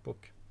Skarsnik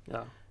book.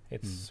 Yeah.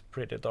 It's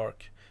pretty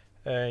dark.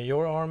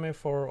 Your army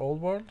for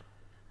Old World?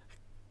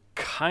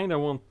 Kind of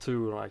want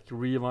to like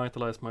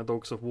revitalize my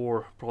Dogs of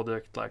War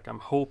project. Like I'm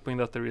hoping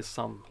that there is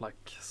some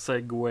like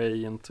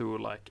segue into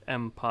like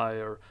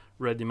Empire,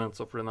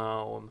 Regiments of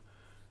Renown.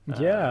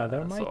 Yeah,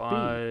 there might so be.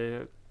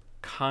 I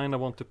kind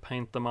of want to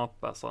paint them up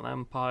as an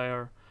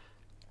Empire.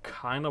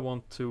 Kind of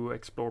want to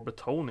explore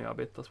Bretonia a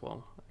bit as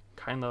well.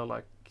 Kind of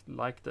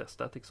like the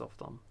aesthetics of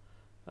them.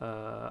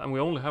 And we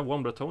only have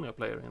one Bretonia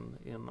player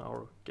in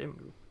our gaming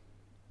group.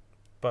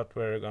 But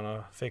we're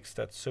gonna fix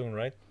that soon,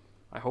 right?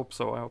 I hope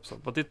so.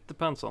 But it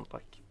depends on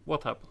like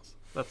what happens.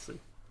 Let's see.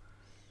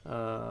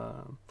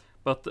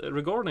 But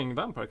regarding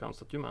Vampire Counts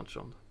that you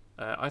mentioned,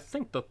 I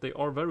think that they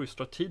are very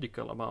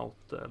strategical about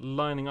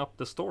lining up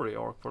the story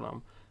arc for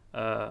them.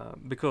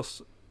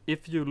 Because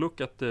if you look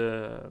at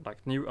the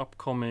like new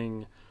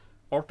upcoming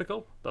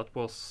article that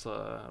was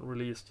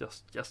released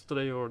just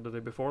yesterday or the day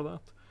before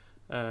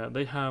that,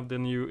 they have the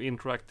new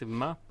interactive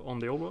map on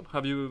the Old World.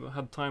 Have you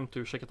had time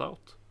to check it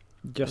out?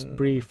 Just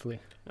briefly.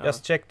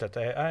 Just check that.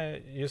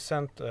 You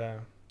sent.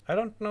 I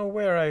don't know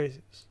where I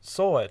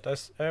saw it. I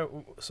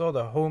saw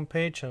the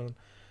homepage and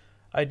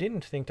I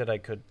didn't think that I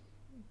could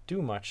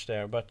do much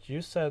there. But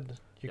you said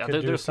you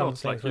could do some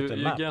things with the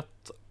you map. get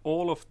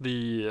all of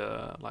the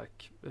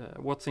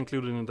what's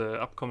included in the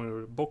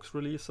upcoming box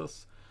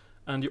releases,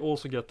 and you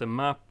also get the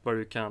map where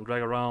you can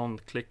drag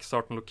around, click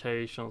certain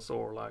locations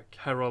or like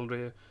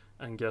heraldry,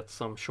 and get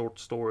some short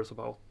stories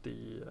about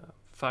the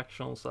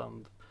factions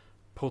and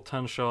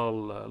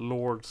potential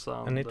lords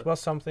And it was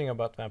something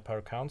about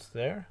vampire counts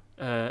there.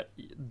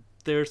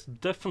 There's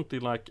definitely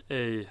like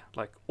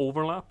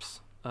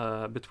overlaps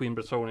between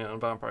Bretonia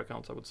and vampire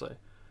counts, I would say.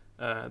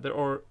 There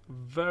are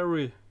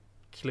very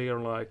clear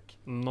like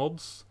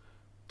nods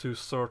to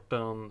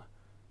certain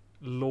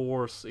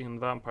lores in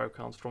vampire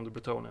counts from the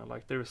Bretonia.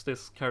 Like there's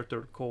this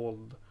character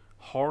called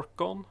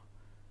Harkon.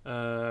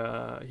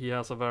 He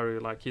has a very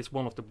he's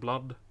one of the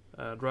blood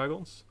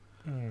dragons.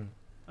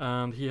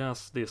 And he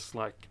has this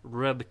like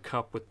red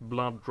cup with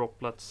blood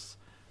droplets,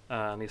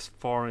 and he's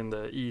far in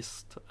the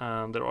east.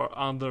 And there are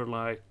other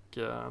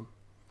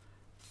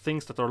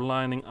things that are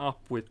lining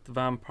up with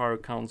vampire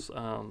counts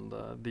and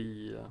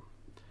the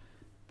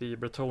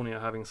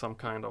Bretonia having some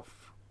kind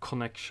of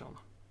connection.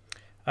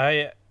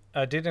 I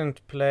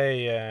didn't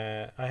play.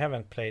 I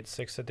haven't played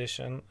 6th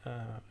edition,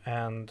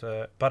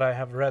 but I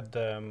have read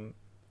the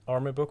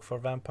army book for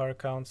vampire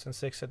counts in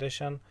 6th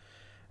edition,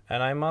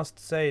 and I must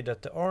say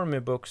that the army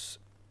books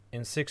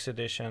in 6th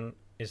edition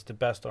is the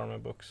best army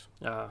books.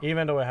 Yeah.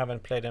 Even though I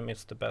haven't played them,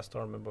 it's the best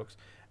army books.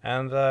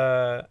 And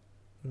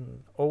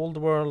Old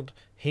World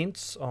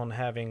hints on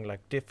having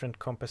like different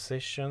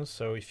compositions.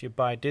 So if you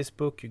buy this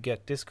book, you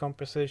get this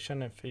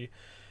composition.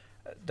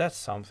 That's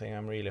something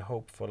I'm really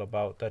hopeful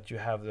about. That you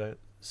have the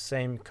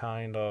same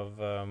kind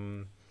of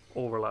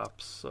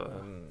overlaps,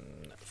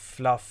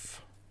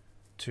 fluff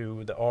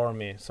to the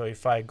army. So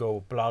if I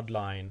go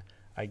bloodline,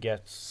 I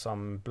get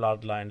some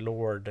bloodline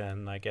lord,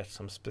 and I get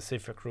some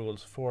specific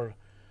rules for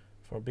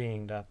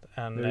being that.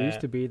 And there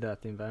used to be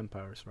that in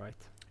vampires, right?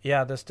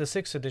 Yeah, there's the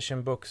 6th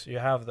edition books. You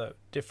have the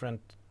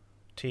different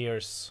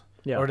tiers,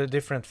 or the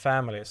different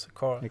families.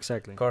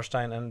 Exactly.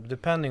 Karstein, and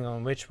depending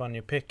on which one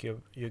you pick,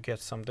 you get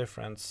some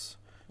difference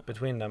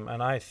between them,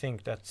 and I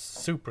think that's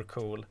super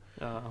cool.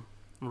 I'm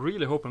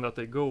really hoping that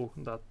they go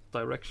that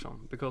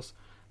direction, because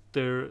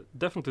there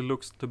definitely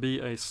looks to be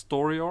a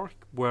story arc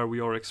where we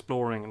are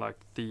exploring like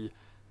the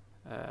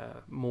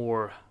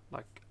more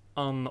like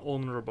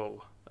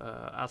unhonorable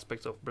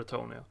aspects of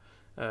Bretonia.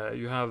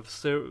 You have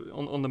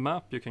on the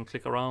map you can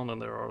click around,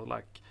 and there are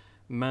like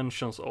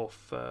mentions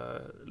of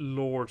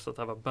lords that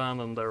have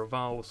abandoned their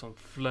vows and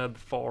fled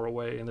far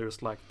away, and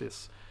there's like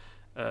this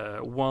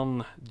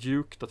one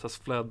duke that has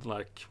fled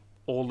like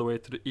all the way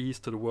to the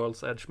east to the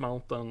World's Edge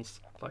Mountains,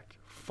 like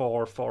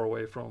far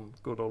away from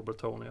good old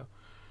Bretonia.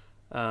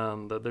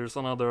 And there's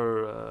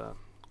another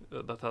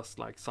that has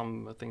like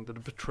something, the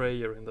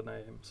Betrayer in the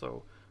name,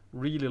 so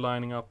really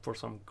lining up for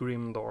some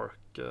grim dark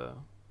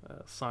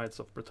sides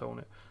of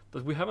Bretonia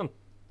that we haven't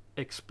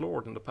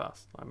explored in the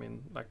past. I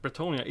mean, like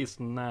Bretonia is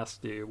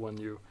nasty when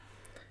you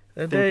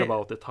think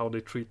about it, how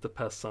they treat the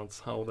peasants,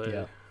 how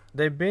they...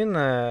 They've been,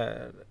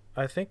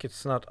 I think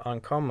it's not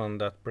uncommon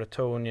that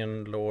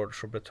Bretonian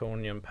lords or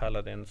Bretonian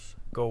paladins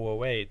go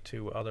away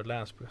to other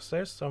lands, because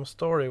there's some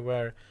story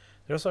where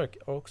there's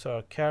also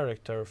a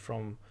character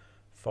from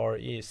Far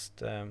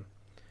East.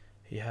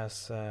 He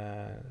has,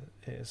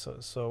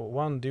 so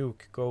one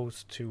duke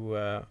goes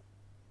to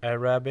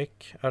Araby,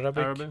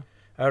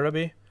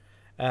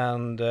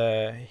 and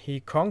he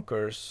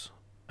conquers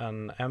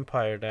an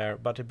empire there,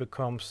 but he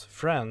becomes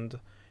friend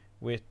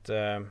with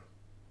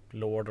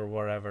lord or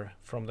whatever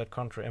from that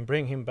country, and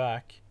bring him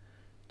back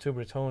to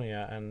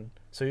Bretonia, and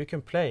so you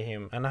can play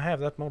him. And I have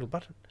that model,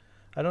 but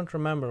I don't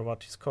remember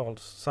what he's called.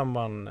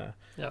 Someone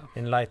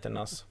enlighten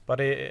us.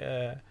 But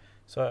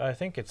so I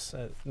think it's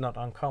not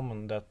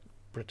uncommon that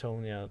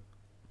Bretonia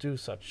do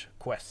such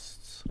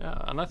quests.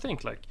 Yeah, and I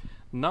think like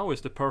now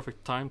is the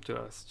perfect time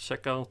to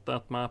check out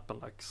that map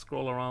and like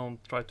scroll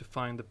around, try to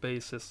find the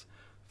basis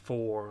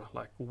for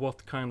like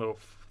what kind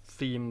of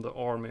themed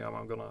army am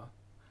I gonna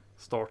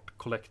start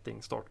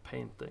collecting, start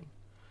painting.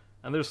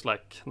 And there's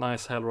like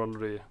nice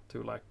heraldry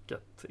to like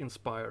get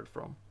inspired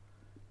from.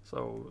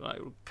 So I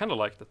kind of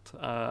liked it.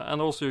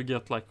 And also you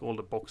get like all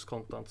the box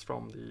contents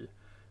from the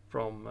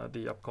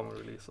upcoming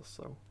releases.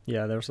 So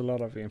yeah, there's a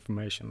lot of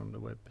information on the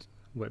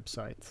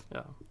website.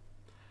 Yeah.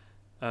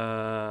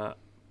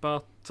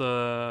 But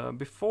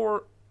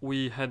before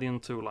we head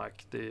into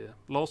like the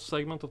last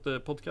segment of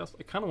the podcast,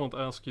 I kind of want to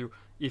ask you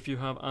if you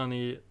have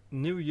any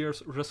New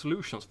Year's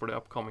resolutions for the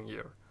upcoming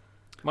year.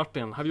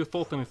 Martin, have you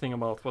thought anything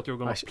about what you're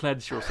going to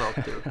pledge yourself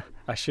to?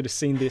 I should have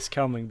seen this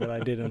coming, but I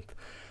didn't.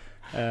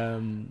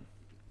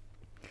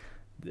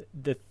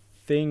 The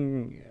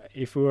thing,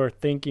 if we were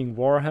thinking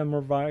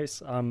Warhammer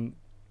wise, I'm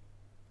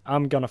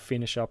gonna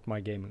finish up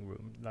my gaming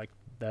room. Like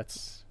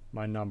that's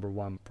my number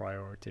one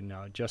priority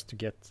now, just to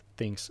get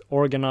things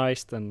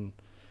organized and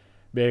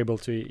be able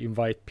to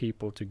invite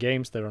people to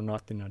games that are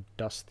not in a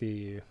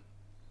dusty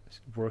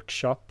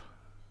workshop.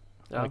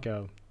 Yeah. Like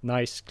a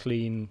nice,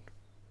 clean,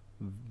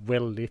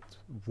 well lit,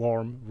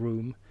 warm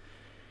room.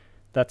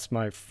 That's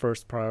my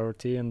first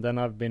priority. And then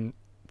I've been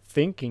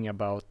thinking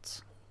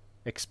about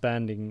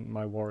expanding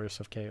my Warriors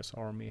of Chaos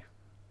army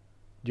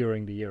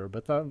during the year,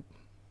 but I'm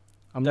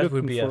that looking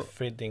would be for a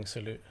fitting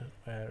solution.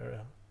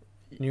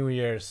 New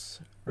Year's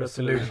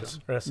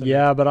resolution.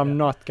 Yeah, but I'm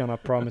not gonna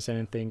promise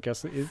anything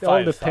because it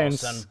all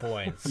depends. 5,000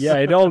 points. Yeah,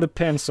 it all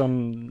depends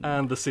on.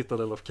 And the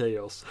Citadel of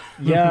Chaos.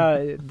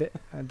 Yeah,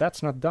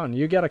 that's not done.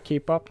 You gotta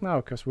keep up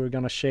now because we're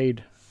gonna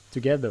shade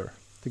together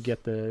to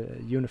get the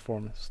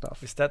uniform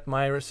stuff. Is that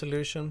my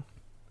resolution?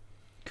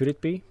 Could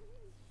it be?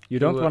 You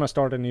don't want to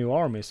start a new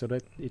army, so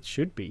that it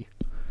should be.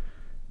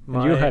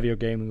 And you have your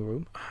gaming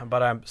room.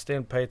 But I'm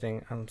still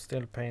painting.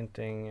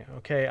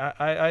 Okay,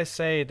 I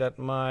say that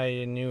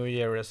my New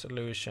Year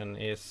resolution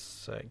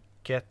is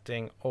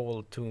getting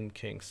all Tomb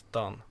Kings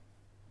done.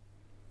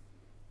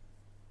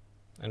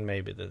 And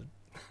maybe the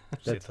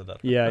Citadel.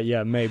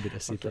 Yeah, maybe the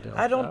Citadel.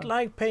 I don't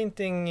like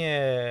painting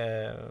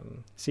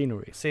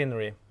Scenery.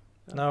 scenery.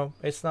 No,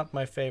 it's not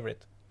my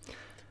favorite.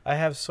 I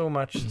have so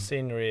much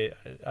scenery.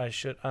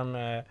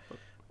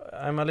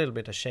 I'm a little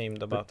bit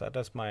ashamed about that.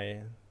 That's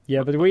my.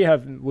 Yeah, but we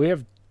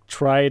have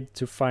tried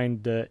to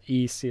find the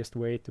easiest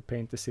way to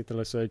paint the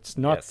Citadel, so it's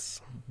not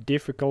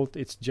difficult.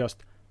 It's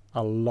just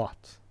a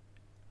lot.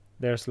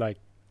 There's like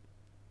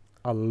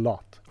a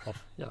lot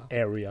of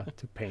area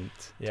to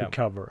paint to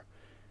cover,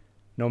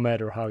 no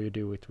matter how you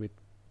do it with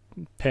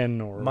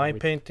pen or. My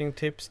painting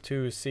tips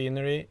to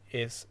scenery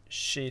is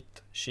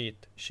sheet.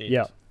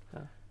 Yeah.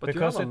 But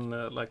because you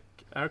have like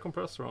air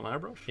compressor on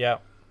airbrush. Yeah,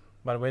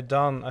 but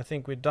I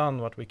think we've done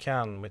what we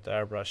can with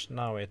airbrush.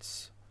 Now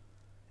it's.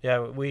 Yeah,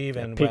 we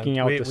even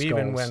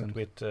went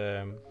with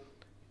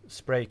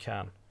spray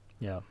can.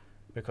 Yeah.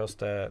 Because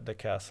the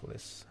castle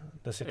is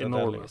the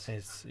Citadel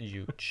is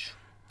huge.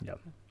 Yeah.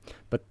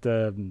 But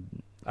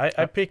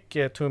I pick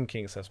Tomb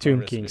Kings as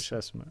Tomb Kings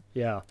as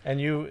yeah.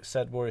 And you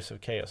said Warriors of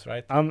Chaos,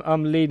 right?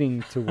 I'm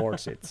leaning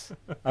towards it.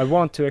 I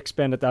want to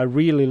expand it. I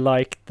really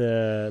like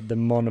the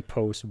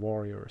monopose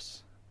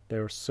warriors.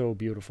 They're so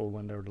beautiful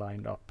when they're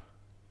lined up.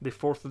 The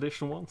 4th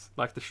edition ones,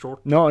 like the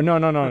short. No,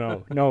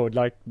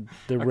 like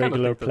the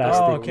regular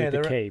plastic with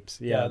the capes.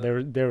 Yeah,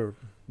 they're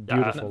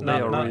beautiful. They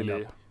are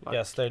really. Like,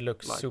 yes, they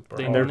look super.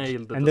 They hard.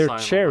 nailed the and their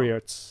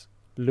chariots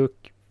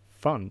look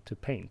fun to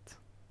paint.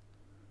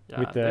 Yeah,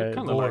 with the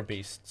war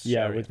beasts.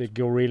 Yeah, with the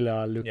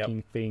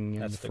gorilla-looking thing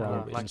in That's the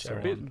front. Like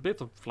a bit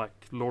of like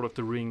Lord of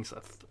the Rings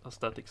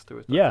aesthetics to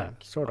it. Yeah, I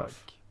think. sort like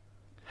of.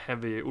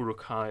 Heavy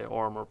Uruk-hai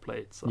armor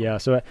plates. Yeah,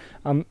 so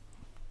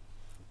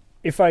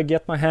if I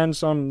get my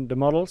hands on the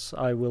models,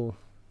 I will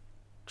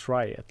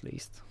try at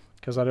least.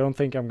 Because I don't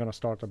think I'm going to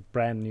start a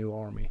brand new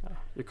army. Yeah.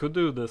 You could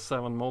do the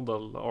 7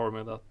 model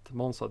army that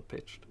Måns had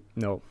pitched.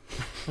 No.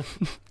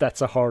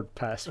 That's a hard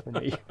pass for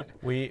me.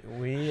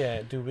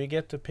 Do we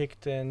get to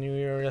pick the New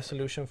Year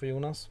resolution for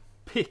Jonas?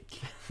 Pick?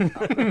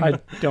 I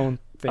don't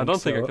think I don't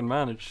so. think I can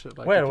manage.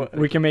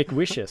 We can make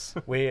wishes.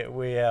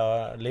 We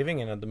are living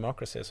in a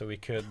democracy, so we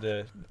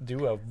could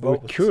do a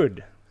vote. We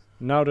could.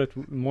 Now that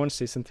Måns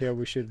isn't here,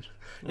 we should.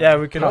 Yeah,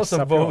 we can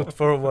also vote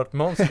for what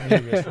Måns'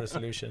 New Year's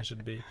resolution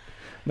should be.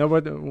 No,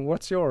 but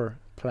what's your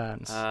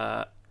plans?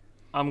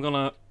 I'm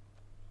gonna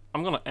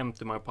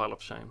empty my pile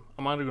of shame.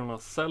 I'm either gonna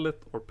sell it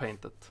or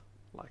paint it.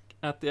 Like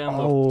at the end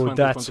of 2024.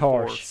 That's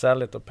harsh.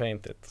 Sell it or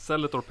paint it.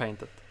 Sell it or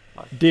paint it.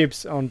 Like.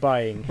 Dibs on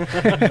buying.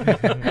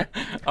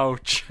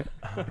 Ouch.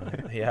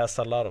 He has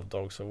a lot of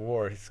dogs of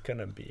war. It's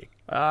gonna be.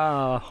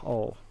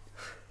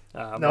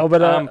 No,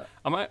 but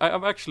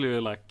I've actually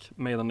like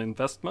made an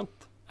investment.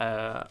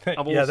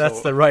 Yeah,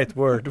 that's the right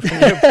word.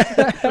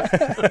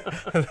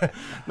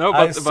 No,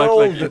 I but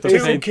sold like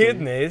 2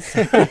 kidneys.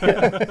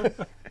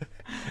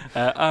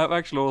 I've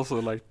actually also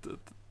like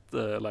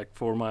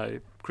for my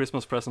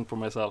Christmas present for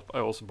myself, I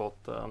also bought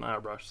an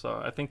airbrush.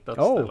 So I think that's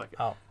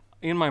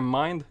in my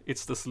mind,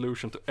 it's the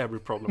solution to every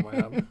problem I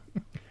have.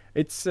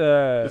 It's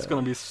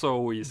gonna be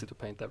so easy to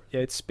paint everything.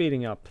 Yeah, it's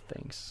speeding up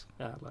things.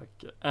 Yeah,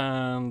 like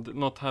and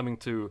not having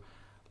to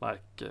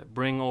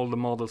bring all the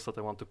models that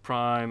I want to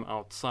prime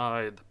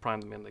outside, prime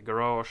them in the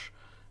garage,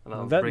 and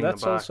then bring them back.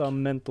 That's also a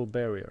mental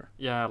barrier.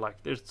 Yeah,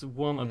 like there's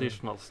one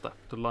additional step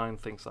to line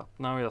things up.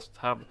 Now I just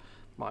have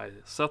my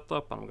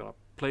setup, and I'm gonna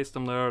place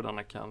them there. Then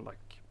I can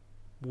like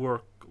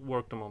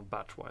work them on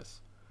batch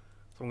wise.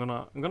 So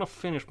I'm gonna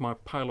finish my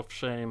pile of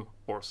shame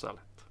or sell it.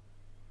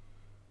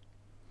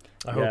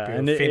 I hope you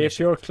and finish if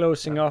you're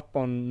closing up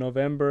on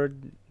November,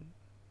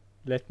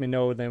 let me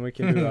know. Then we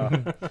can do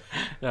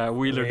a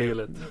wheeler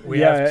deal it.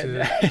 We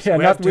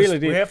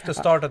have to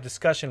start a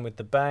discussion with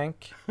the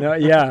bank. No,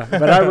 yeah,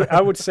 but I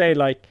would say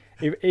like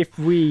if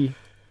we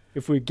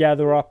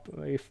gather up,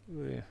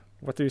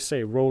 what do you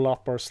say? Roll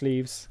up our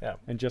sleeves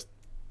and just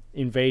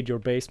invade your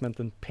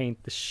basement and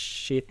paint the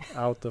shit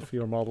out of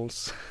your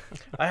models.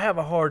 I have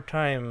a hard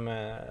time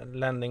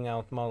lending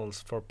out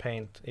models for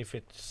paint if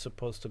it's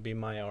supposed to be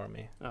my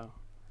army. Yeah.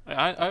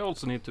 I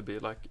also need to be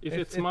like if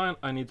it's mine,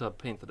 I need to have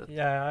painted it.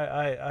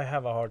 Yeah, I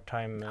have a hard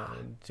time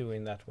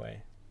doing that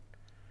way.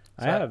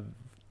 So I have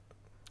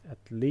at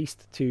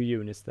least 2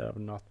 units that are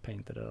not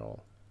painted at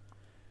all.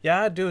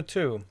 Yeah, I do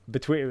too.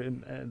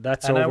 Between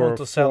that's and over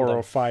 4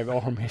 or 5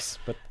 armies,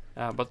 but.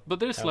 But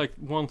there's like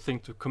one thing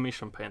to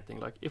commission painting.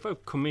 Like if I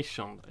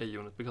commissioned a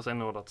unit because I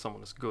know that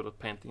someone is good at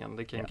painting and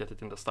they can get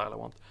it in the style I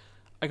want,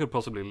 I could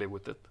possibly live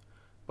with it.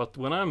 But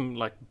when I'm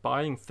like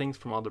buying things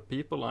from other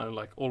people, I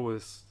like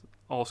always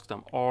ask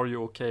them, "Are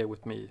you okay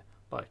with me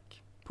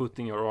like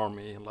putting your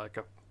army in like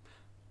a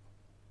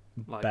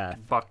Bath.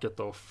 bucket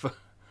of?"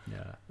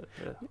 Yeah.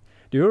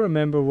 Do you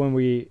remember when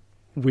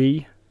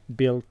we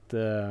built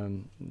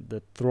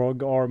the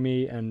Throg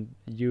army and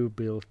you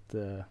built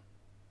the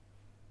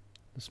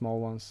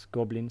small ones,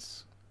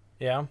 goblins?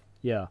 Yeah.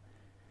 Yeah.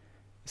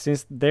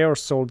 Since they are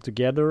sold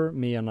together,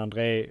 me and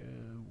Andre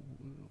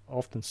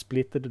often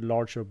splitted the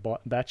larger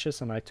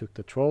batches, and I took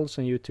the trolls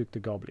and you took the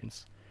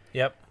goblins.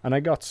 Yep. And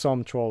I got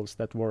some trolls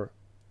that were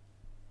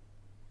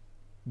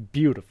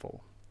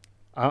beautiful.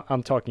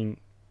 I'm talking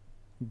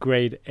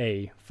grade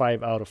A,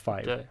 5 out of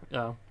 5. Okay,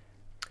 yeah.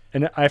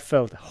 And I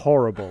felt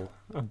horrible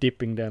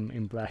dipping them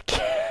in black.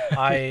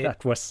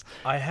 That was...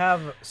 I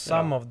have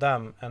some of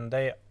them, and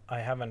I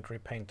haven't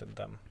repainted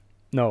them.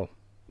 No,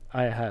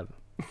 I have.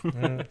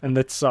 And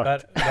that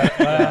sucked. But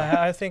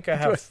I think I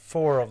have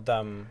 4 of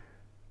them,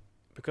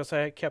 because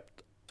I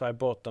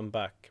bought them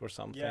back or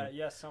something.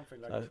 Yeah, something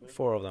like that.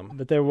 4 of them.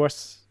 But there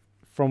was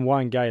from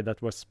one guy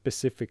that was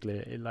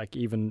specifically like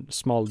even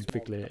small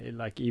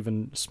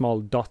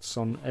dots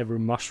on every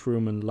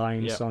mushroom and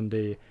lines on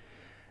the...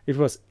 It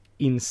was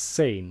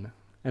insane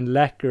and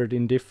lacquered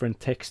in different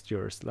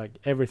textures. Like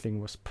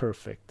everything was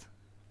perfect.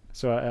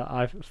 So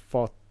I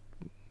fought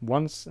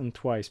once and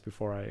twice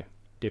before I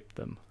dipped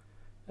them.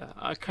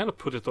 I kind of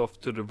put it off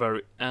to the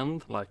very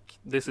end. Like,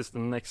 this is the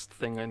next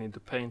thing I need to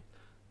paint.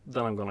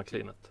 Then I'm gonna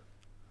clean it.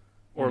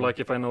 Or like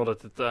if I know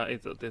that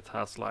it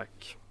has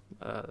like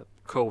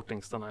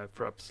coatings, then I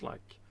perhaps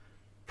like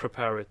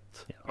prepare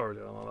it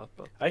earlier and all that.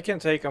 But I can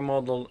take a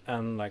model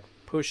and like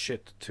push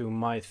it to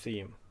my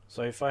theme.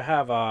 So if I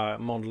have a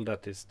model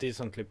that is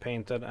decently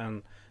painted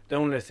and the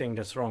only thing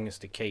that's wrong is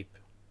the cape,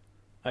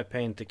 I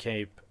paint the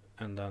cape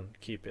and then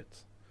keep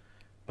it.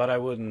 But I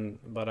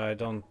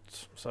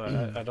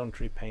don't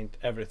repaint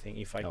everything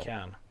if I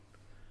can.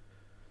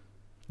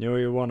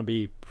 You want to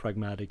be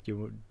pragmatic.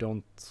 You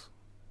don't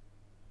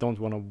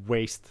want to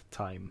waste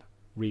time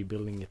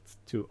rebuilding it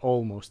to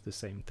almost the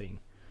same thing.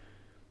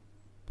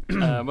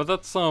 But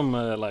that's some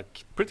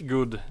like pretty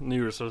good New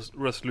Year's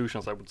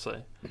resolutions, I would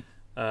say.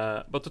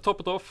 But to top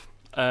it off,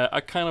 I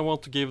kind of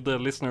want to give the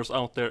listeners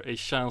out there a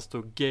chance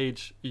to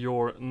gauge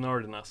your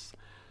nerdiness.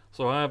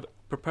 So I have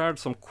prepared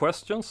some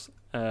questions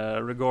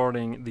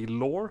regarding the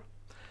lore.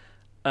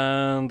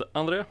 And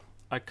Andre,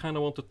 I kind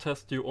of want to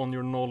test you on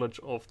your knowledge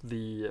of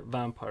the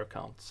vampire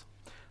counts.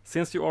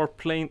 Since you are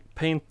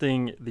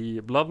painting the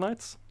Blood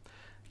Knights,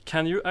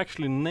 can you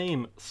actually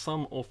name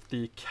some of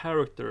the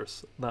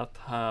characters that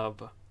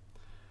have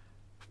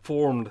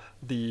formed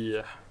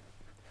the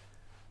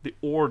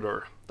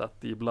order that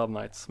the Blood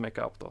Knights make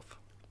out of?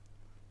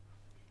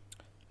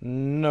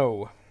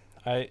 No.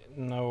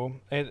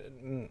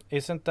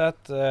 Isn't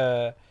that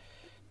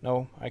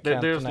no, I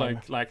can't There's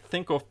name. like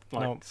think of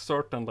like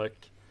certain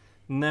like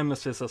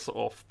nemesis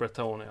of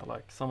Bretonia,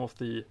 like some of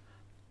the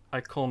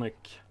iconic.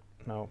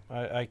 No,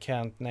 I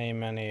can't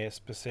name any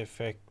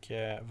specific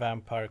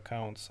vampire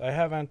counts. I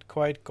haven't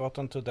quite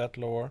gotten to that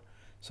lore.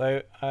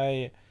 So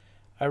I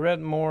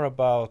read more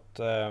about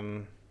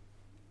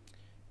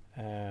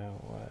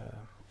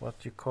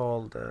what you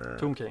call the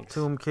Tomb Kings.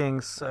 Tomb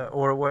Kings,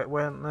 or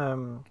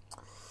when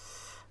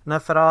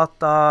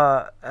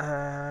Neferata,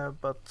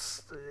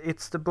 but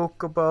it's the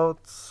book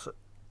about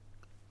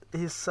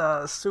he's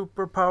a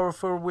super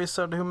powerful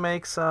wizard who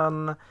makes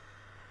an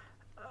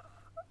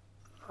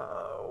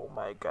oh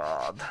my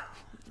god,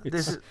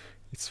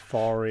 It's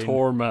far in.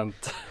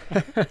 Torment.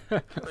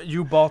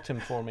 You bought him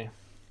for me.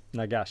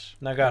 Nagash.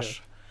 Yeah.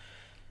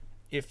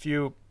 If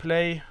you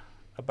play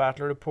a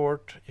battle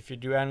report, if you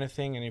do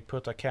anything and you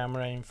put a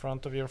camera in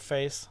front of your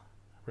face,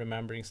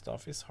 remembering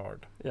stuff is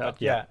hard. Yeah.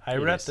 But I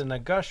read the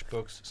Nagash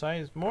books, so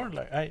it's more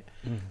like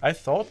I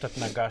thought that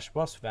Nagash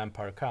was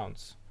vampire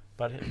counts,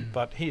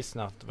 but he's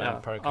not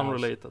vampire counts.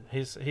 Unrelated.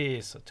 He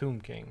is a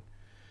Tomb King.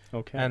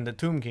 Okay. And the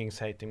Tomb Kings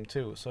hate him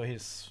too, so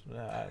he's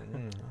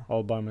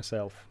all by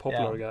myself.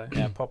 Popular guy.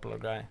 Yeah, popular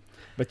guy.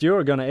 But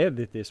you're gonna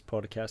edit this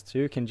podcast, so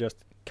you can just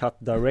cut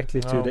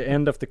directly to the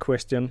end of the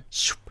question.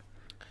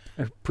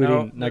 And put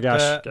in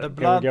Nagash. The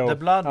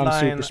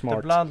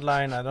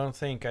bloodline. I don't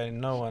think I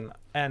know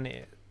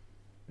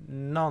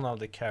none of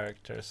the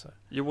characters.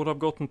 You would have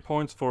gotten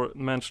points for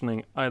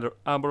mentioning either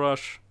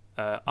Abarash,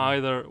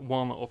 either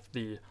one of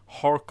the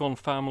Harkon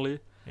family,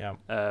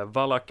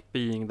 Valak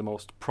being the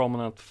most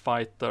prominent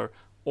fighter,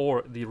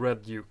 or the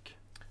Red Duke.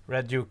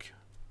 Red Duke,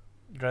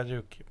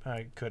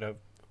 I could have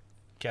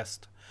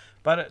guessed.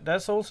 But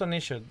that's also an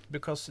issue,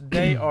 because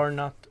they are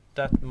not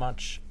that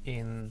much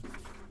in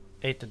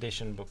 8th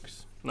edition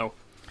books. No.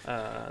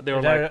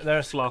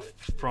 They're fluff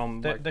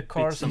from the like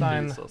bits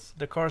and pieces.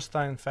 The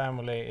Karstein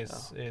family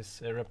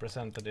is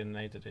represented in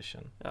 8th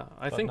edition. Yeah,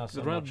 I think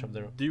the Red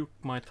Duke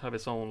might have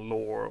his own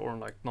lore or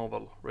like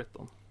novel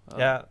written.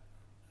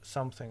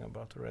 Something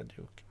about the Red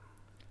Duke.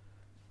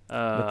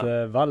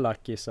 But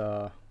Valak is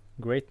a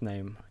great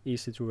name,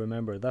 easy to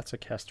remember. That's a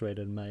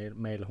castrated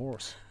male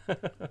horse.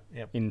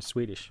 In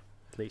Swedish,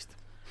 at least.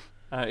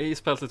 He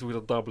spells it with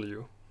a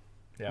W.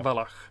 Yeah.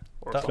 Valach.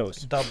 Or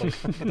Close.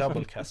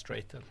 Double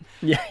castrated.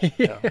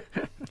 Yeah.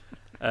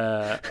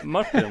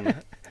 Martin.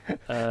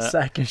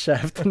 Sack and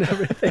shaft and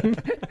everything.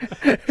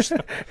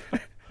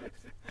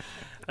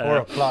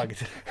 Or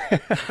plugged.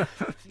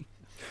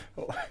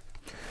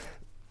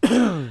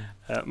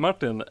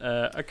 Martin,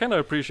 I kind of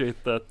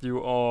appreciate that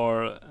you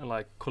are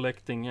like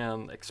collecting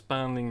and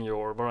expanding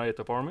your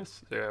variety of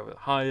armies. You have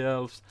High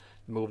Elves,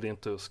 you moved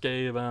into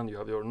Skaven, you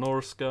have your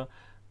Norska,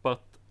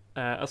 but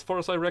as far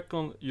as I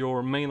reckon,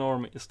 your main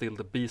army is still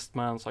the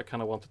Beastman, so I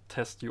kind of want to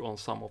test you on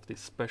some of these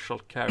special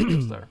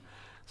characters there.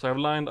 So I've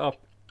lined up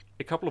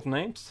a couple of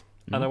names,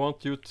 and I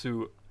want you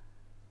to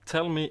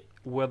tell me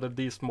whether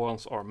these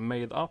ones are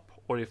made up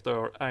or if they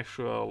are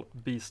actual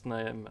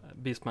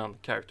Beastman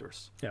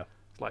characters. Yeah.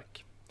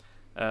 Like,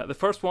 the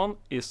first one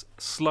is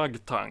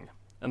Slug Tongue,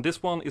 and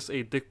this one is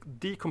a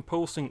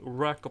decomposing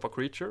wreck of a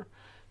creature.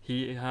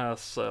 He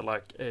has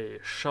like a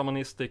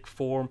shamanistic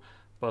form,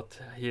 but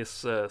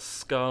his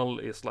skull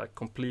is like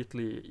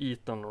completely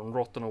eaten and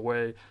rotten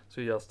away,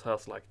 so he just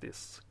has like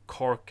this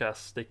carcass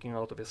sticking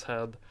out of his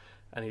head,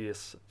 and he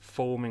is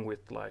foaming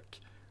with like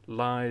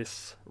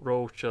lice,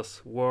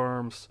 roaches,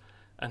 worms,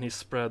 and he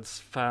spreads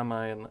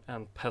famine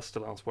and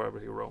pestilence wherever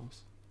he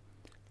roams.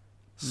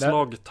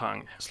 Slug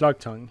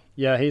Tongue.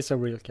 Yeah, he's a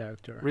real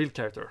character. Real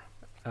character.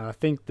 I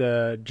think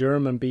the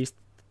German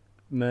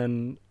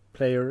Beastman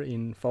player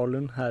in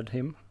Falun had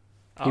him.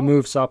 He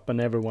moves up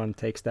and everyone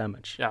takes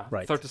damage. Yeah,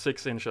 right.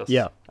 36 inches.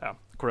 Yeah,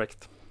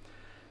 correct.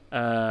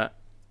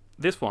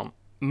 This one,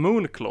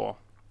 Moonclaw,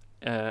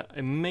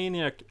 a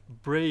maniac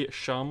Bray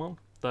shaman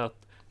that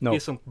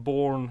isn't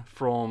born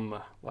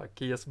from, like,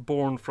 he is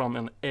born from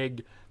an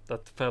egg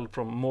that fell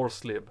from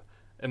Morslib,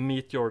 a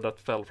meteor that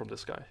fell from the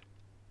sky.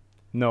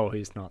 No,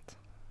 he's not.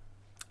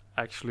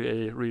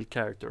 Actually a real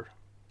character.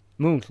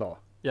 Moonclaw?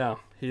 Yeah.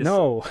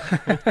 No!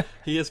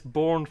 He is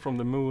born from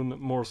the moon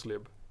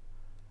Morslib.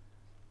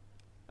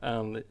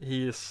 And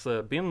he's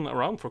been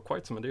around for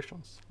quite some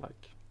editions.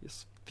 Like,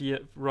 he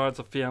rides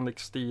a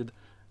Phoenix steed,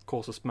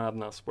 causes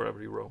madness wherever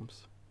he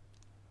roams.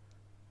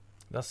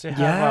 Does he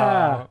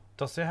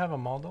have a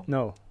model?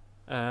 No.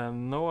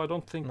 No, I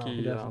don't think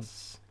he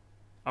has.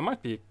 I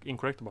might be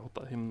incorrect about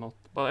that. Him not,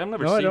 but I've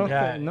never No, I seen don't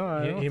him. think- no,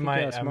 I don't he think might.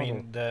 he has I model.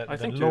 mean, the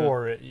think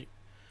lore. But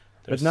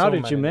there's now so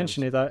that you many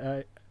mention names.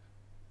 it,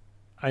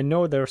 I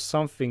know there's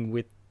something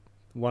with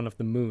one of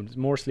the moons.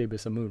 Morslib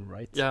is a moon,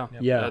 right? Yeah,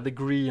 Yeah. the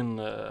green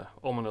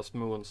ominous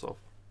moons of.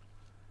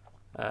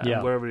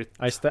 Yeah. Wherever it.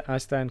 I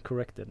stand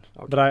corrected.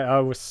 Okay. But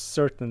I was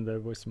certain that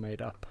it was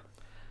made up.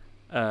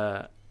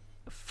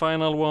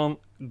 Final one,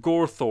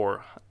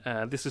 Gorthor.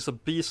 This is a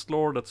beast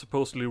lord that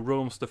supposedly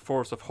roams the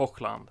forests of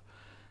Hochland,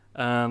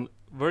 and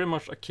very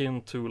much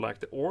akin to like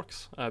the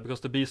orcs,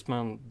 because the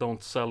beastmen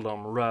don't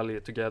seldom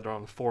rally together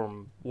and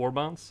form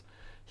warbands.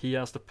 He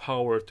has the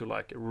power to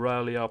like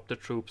rally up the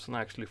troops and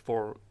actually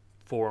form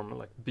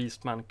like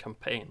beastman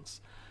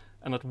campaigns.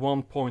 And at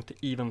one point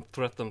he even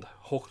threatened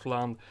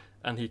Hochland,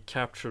 and he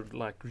captured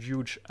like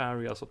huge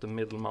areas of the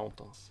Middle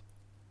Mountains.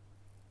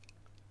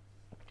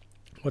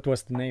 What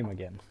was the name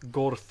again?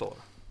 Gorthor.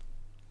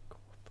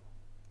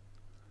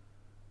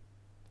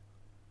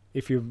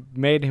 If you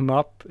made him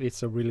up,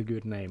 it's a really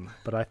good name.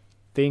 But I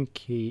think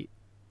he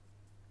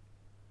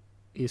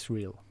is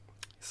real.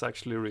 It's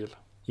actually real.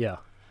 Yeah.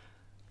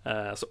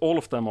 So all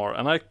of them are,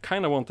 and I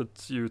kind of wanted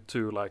you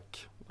to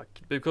like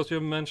because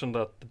you mentioned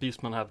that the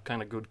Beastmen had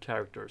kind of good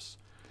characters.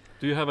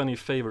 Do you have any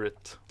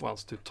favorite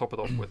ones to top it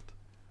off with?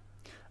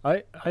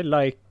 I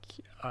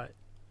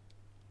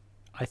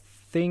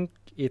think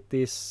it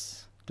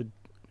is the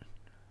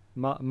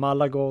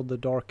Malagor, the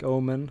Dark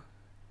Omen.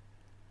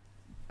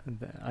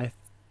 I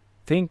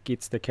think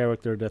it's the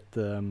character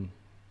that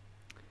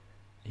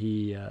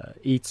he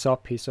eats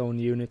up his own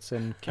units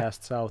and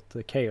casts out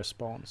the chaos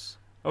spawns.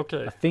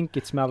 Okay. I think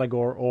it's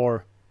Malagor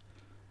or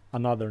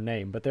another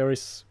name, but there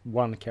is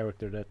one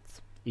character that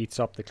eats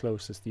up the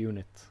closest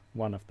unit,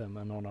 one of them,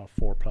 and on a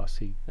 4+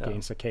 he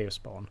gains a chaos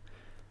spawn.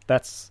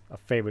 That's a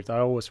favorite. I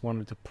always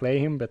wanted to play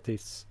him, but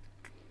it's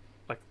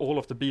like all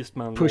of the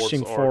Beastman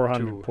pushing lords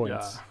 400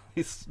 points.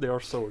 Yeah, they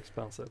are so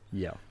expensive.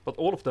 Yeah. But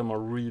all of them are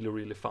really,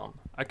 really fun.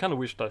 I kind of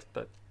wish that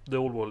the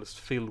old world is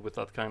filled with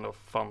that kind of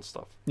fun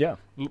stuff. Yeah.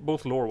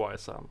 Both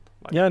lore-wise and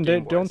like yeah, and they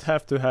game-wise. don't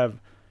have to have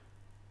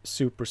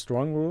super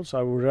strong rules.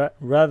 I would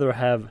rather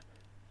have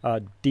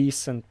a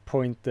decent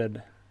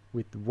pointed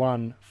with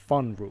one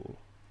fun rule.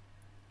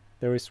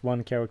 There is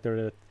one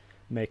character that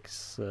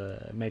makes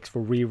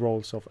for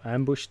rerolls of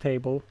ambush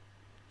table.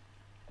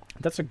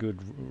 That's a good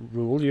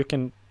rule. You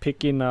can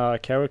pick in a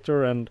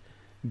character and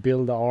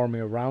build an army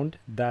around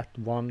that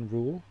one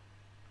rule.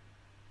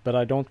 But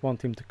I don't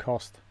want him to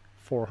cost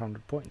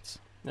 400 points.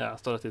 Yeah,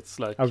 so that it's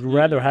like... I would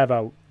rather have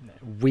a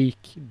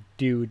weak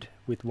dude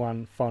with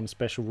one fun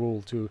special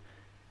rule to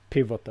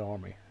pivot the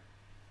army.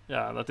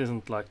 Yeah, that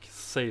isn't like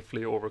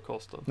safely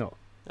overcosted. No.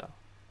 Yeah.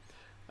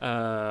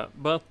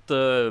 But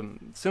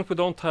since we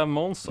don't have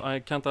Mons, I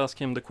can't ask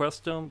him the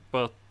question,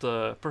 but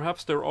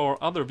perhaps there are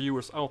other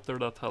viewers out there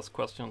that has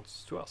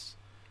questions to us.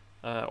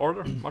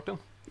 order, Martin?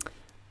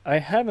 I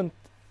haven't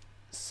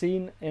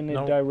seen any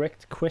No.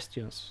 direct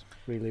questions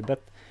really, but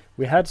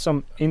we had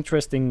some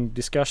interesting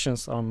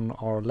discussions on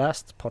our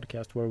last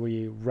podcast where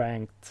we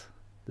ranked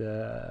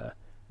the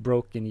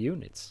broken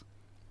units.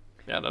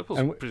 Yeah, that was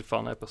And a pretty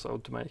fun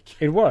episode to make.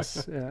 It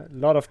was a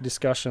lot of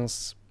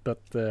discussions, but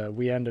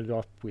we ended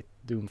up with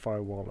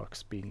Doomfire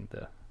Warlocks being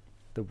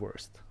the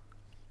worst.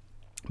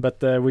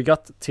 But we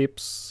got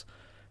tips.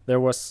 There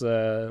was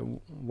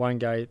one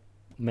guy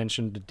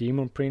mentioned the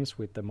Demon Prince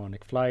with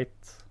Demonic Flight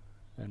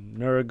and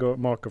Nurgle,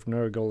 Mark of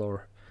Nurgle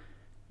or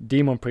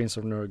Demon Prince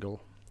of Nurgle.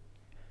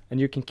 And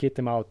you can kit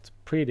him out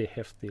pretty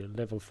hefty.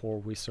 Level 4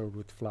 wizard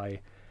with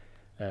fly,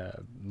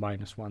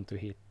 -1 to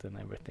hit and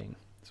everything.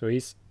 So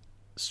he's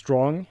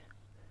strong.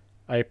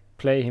 I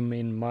play him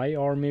in my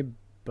army,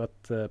 but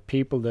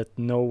people that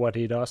know what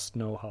he does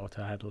know how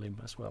to handle him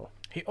as well.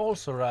 He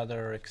also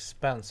rather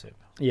expensive.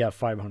 Yeah,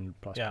 500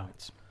 plus Yeah.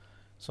 points.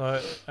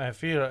 So I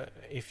feel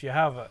if you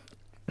have,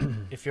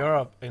 if you're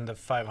up in the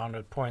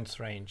 500 points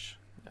range,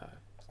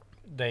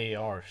 they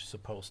are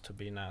supposed to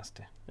be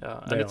nasty. Yeah,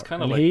 and They it's are.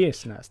 kind of And like he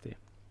is nasty.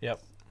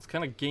 it's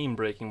kind of game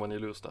breaking when you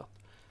lose that.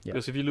 Yeah.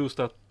 Because if you lose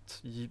that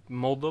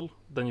model,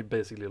 then you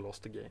basically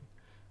lost the game.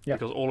 Yeah.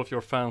 Because all of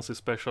your fancy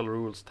special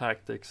rules,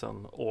 tactics,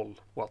 and all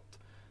what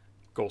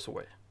goes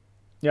away.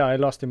 Yeah, I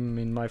lost him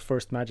in my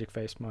first Magic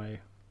phase, my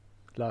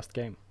last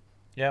game.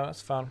 Yeah,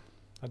 that's fun.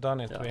 I've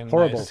done it Yeah. with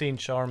Horrible.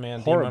 Siege Army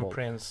and Horrible. Demon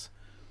Prince.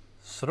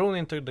 Thrown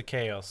into the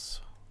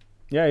chaos.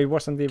 Yeah, it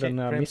wasn't even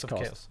a Prince of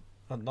miscast.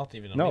 Chaos. Not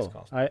even a No,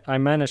 miscast. I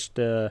managed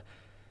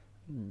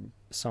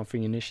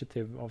something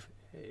initiative of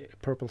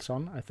Purple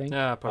Sun, I think.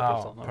 Yeah, purple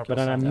Oh, sun. purple But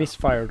then I Sun, yeah.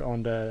 misfired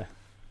on the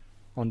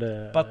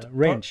But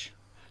range.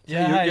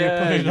 Yeah,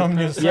 you put it you on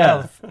press-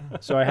 yourself.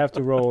 So I have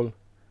to roll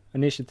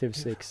initiative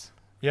 6.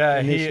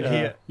 Yeah,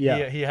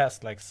 Initi- he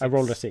has like 6. I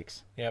rolled a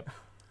 6. Yep.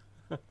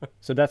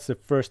 So that's the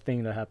first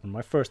thing that happened,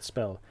 my first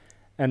spell.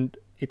 And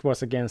it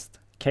was against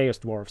Chaos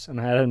Dwarfs, and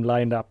I had him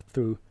lined up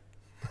through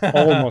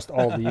almost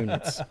all the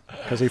units.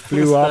 Because he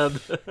flew up,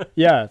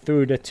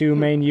 through the 2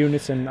 main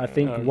units and I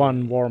think Okay.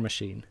 1 war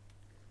machine.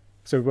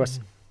 So it was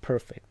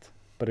perfect,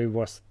 but it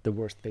was the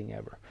worst thing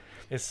ever.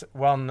 It's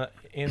one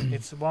in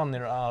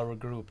our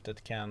group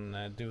that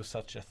can do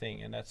such a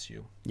thing, and that's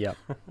you. Yeah.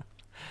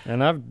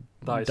 And I've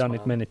Dice done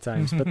it man. many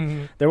times. But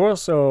there were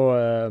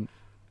also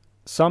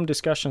some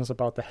discussions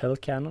about the Hell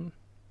Cannon.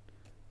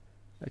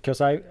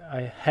 Because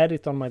I had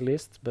it on my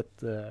list, but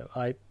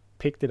I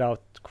picked it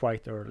out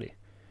quite early.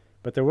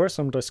 But there were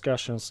some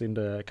discussions in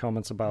the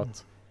comments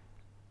about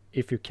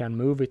if you can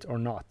move it or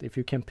not, if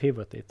you can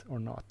pivot it or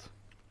not.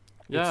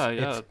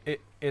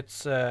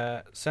 It's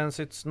since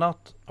it's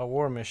not a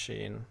war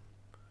machine,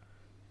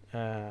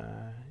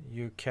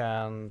 you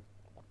can't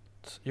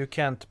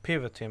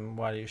pivot him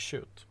while you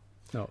shoot.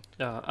 No.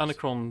 Yeah,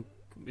 Anacron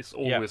is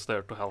always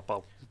there to help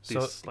out So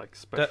these like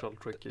special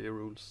tricky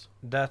rules.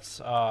 That's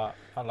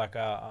like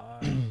a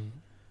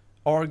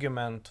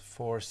argument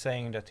for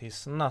saying that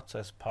he's not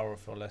as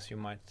powerful as you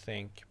might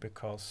think,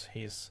 because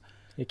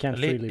You can't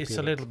really it's a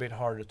pivot. little bit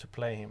harder to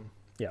play him.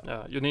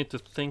 Yeah, you need to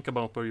think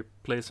about where you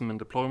place him in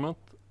deployment,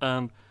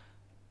 and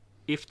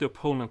if the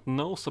opponent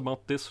knows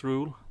about this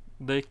rule,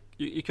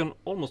 you can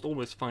almost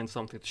always find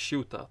something to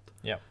shoot at.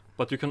 Yeah.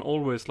 But you can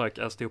always, like,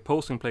 as the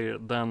opposing player,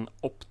 then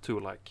opt to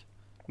like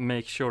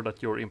make sure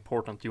that your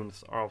important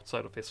units are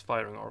outside of his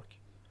firing arc.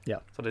 Yeah.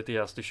 So that he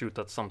has to shoot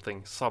at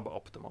something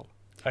suboptimal.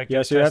 I can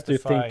Yeah, so you have to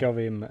testify- think of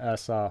him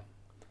as a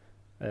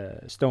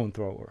stone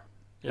thrower.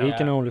 Yeah. He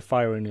can only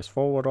fire in his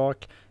forward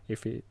arc.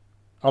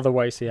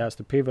 Otherwise, he has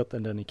to pivot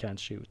and then he can't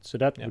shoot. So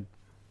that Yeah. would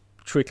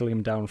trickle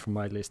him down from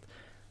my list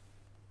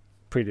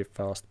pretty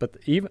fast. But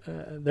even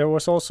there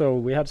was also,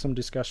 we had some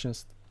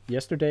discussions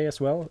yesterday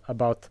as well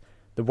about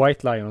the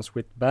White Lions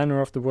with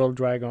Banner of the World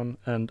Dragon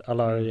and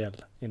Alariel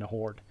in a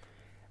horde.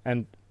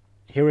 And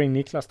hearing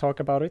Niklas talk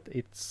about it,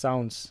 it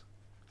sounds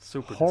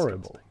Super horrible.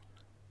 disgusting.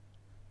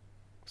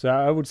 So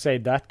I would say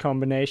that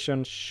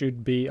combination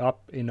should be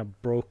up in a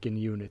broken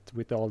unit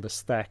with all the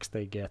stacks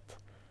they get.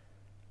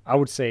 I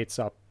would say it's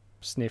up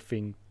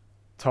sniffing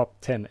top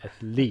 10 at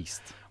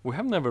least. We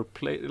have never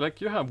played,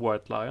 like, you have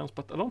White Lions,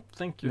 but I don't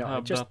think you No, I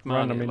have just that many.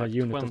 run them in like a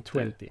unit of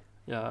 20.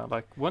 Yeah,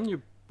 like when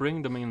you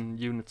bring them in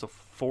units of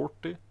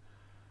 40,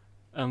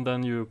 and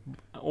then you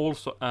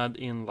also add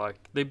in,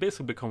 like, they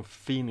basically become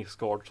Phoenix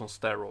Guards on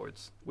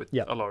steroids with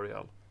Yeah.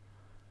 Alariel.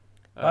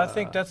 I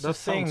think that's the that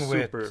sounds thing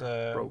with,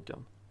 super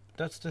broken.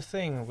 That's the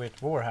thing with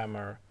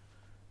Warhammer,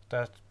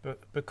 that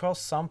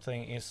because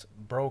something is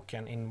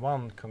broken in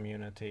one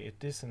community,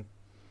 it isn't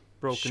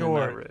Broken in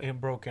every.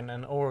 broken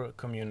in our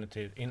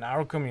community. In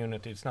our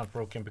community, it's not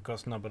broken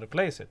because nobody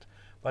plays it,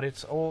 but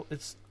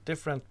it's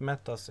different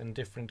metas in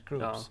different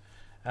groups,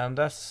 and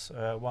that's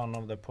one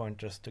of the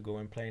pointers to go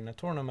and play in a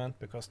tournament,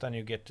 because then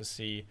you get to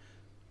see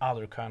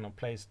other kind of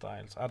play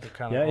styles, other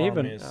kind of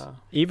armies.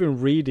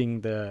 Even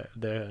reading the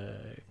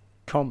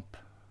comp,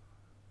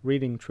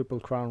 reading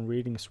Triple Crown,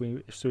 reading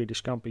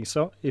Swedish comping.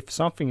 So if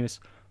something is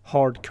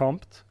hard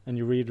comped and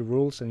you read the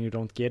rules and you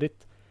don't get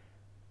it,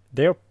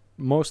 they're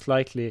most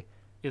likely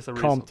is a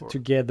reason for comped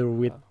together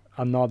with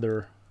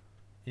another.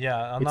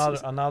 Yeah,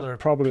 It's another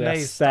probably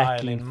play a style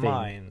stacking in thing.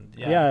 mind.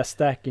 Yeah, a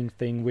stacking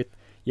thing with.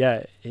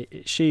 Yeah,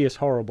 she is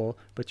horrible,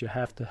 but you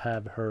have to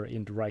have her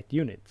in the right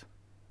unit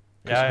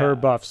because her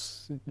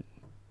buffs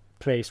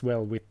plays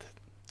well with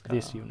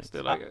this unit.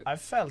 Still, I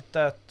felt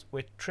that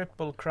with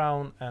Triple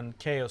Crown and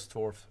Chaos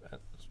Dwarfs,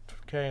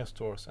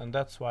 and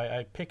that's why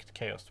I picked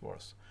Chaos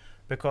Dwarfs,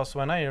 because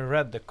when I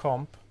read the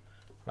comp,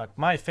 like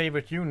my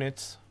favorite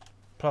units,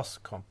 plus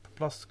comp.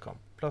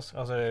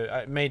 Also,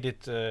 I made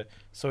it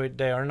so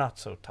they are not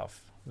so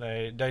tough.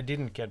 They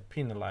didn't get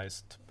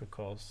penalized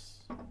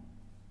because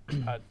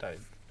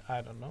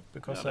I don't know,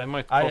 because they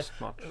might cost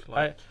much.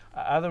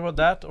 Either with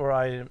that or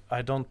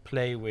I don't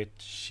play with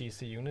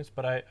cheesy units,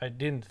 but I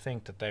didn't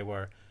think that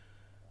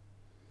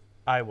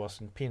I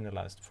wasn't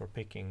penalized for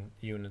picking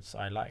units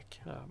I like.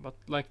 Yeah, but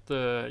like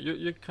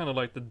you kind of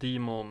like the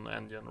demon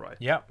engine, right?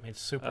 Yeah,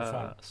 it's super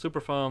fun. Super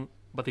fun,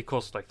 but it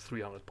costs like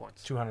 300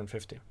 points.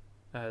 250.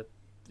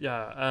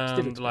 Yeah,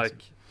 Still and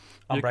like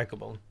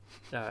Unbreakable.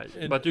 yeah,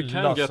 but you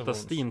can get a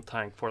steam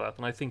tank for that,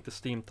 and I think the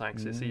steam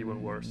tanks is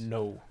even worse.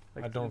 No,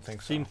 Like I don't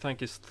think so. Steam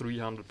tank is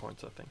 300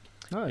 points, I think.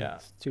 Oh, Yeah.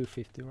 it's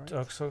 250,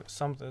 right? So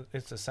something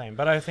it's the same,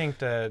 but I think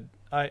the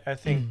I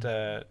think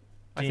the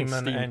I think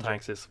demon steam engine.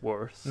 tanks is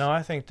worse. No,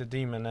 I think the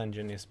demon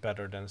engine is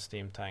better than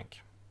steam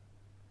tank.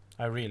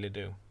 I really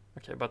do.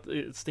 Okay, but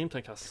steam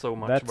tank has so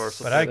much That's,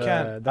 versatility. But I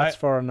can't- That's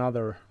for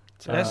another.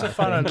 That's I a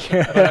fun.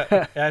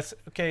 think. Yes,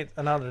 okay,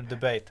 another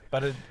debate,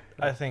 but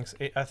I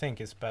think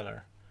it's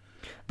better.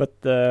 But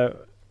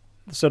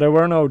so there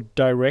were no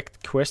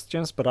direct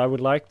questions, but I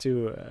would like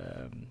to,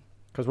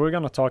 because we're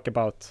gonna talk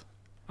about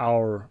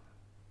our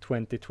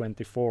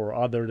 2024.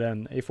 Other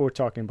than if we're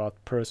talking about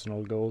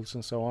personal goals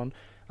and so on,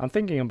 I'm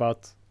thinking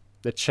about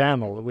the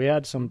channel. We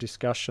had some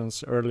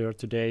discussions earlier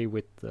today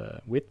with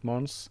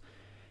Mons.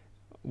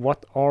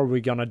 What are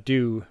we gonna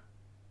do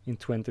in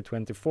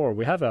 2024?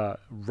 We have a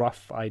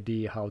rough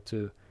idea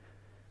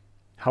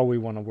how we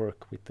want to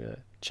work with the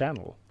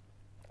channel.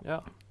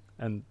 Yeah.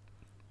 And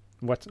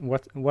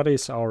what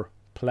is our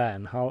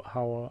plan?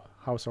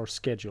 How's our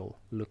schedule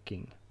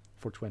looking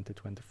for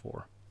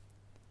 2024?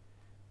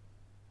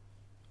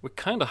 We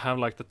kind of have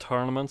like the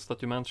tournaments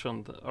that you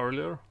mentioned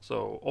earlier.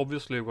 So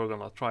obviously we're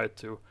gonna try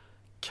to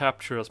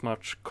capture as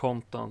much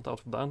content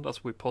out of that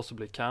as we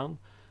possibly can.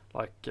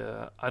 Like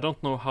I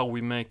don't know how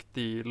we make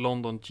the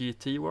London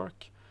GT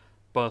work,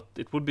 but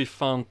it would be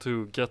fun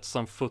to get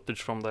some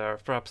footage from there.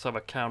 Perhaps have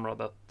a camera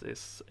that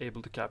is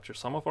able to capture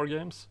some of our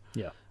games.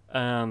 Yeah.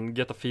 And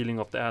get a feeling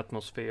of the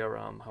atmosphere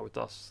and how it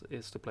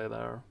is to play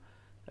there.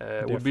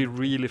 It would be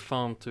really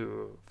fun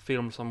to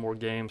film some more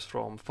games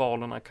from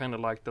Fallen. I kind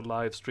of like the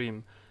live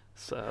stream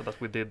that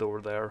we did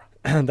over there.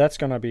 And that's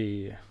gonna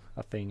be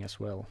a thing as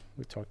well.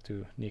 We talked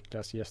to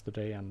Niklas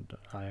yesterday, and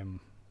I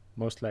am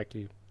most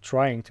likely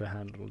trying to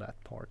handle that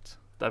part.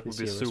 That would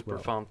be super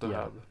fun to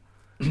have.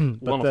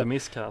 One of the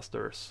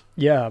miscasters.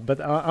 Yeah, but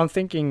I'm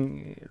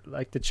thinking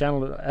like the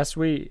channel, as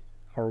we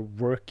are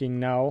working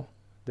now,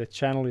 the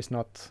channel is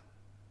not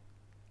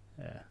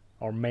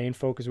our main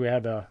focus. We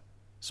have a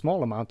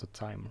small amount of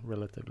time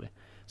relatively.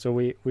 So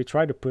we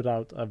try to put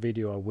out a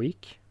video a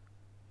week,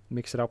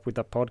 mix it up with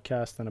a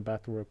podcast and a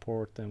battle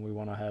report, and we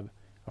want to have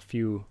a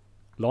few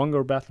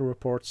longer battle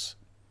reports,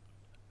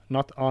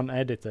 not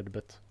unedited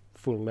but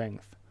full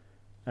length.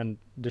 And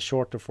the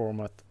shorter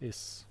format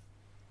is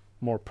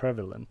more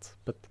prevalent.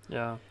 But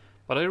yeah,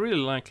 but I really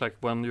like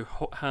when you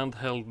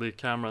handheld the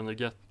camera and you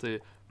get the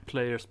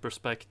player's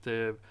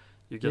perspective.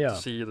 You get to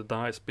see the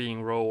dice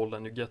being rolled,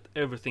 and you get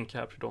everything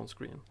captured on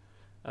screen.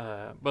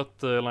 But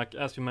like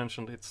as you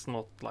mentioned, it's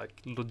not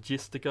like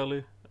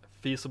logistically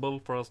feasible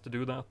for us to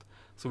do that.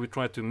 So we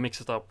try to mix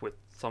it up with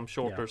some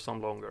shorter,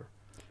 some longer.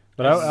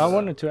 But I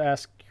wanted to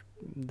ask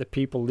the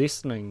people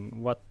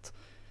listening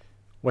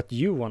what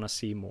you want to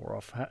see more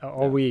of.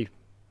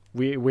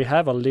 We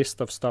have a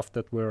list of stuff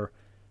that we're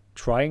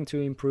trying to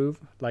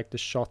improve, like the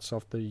shots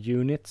of the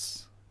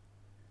units,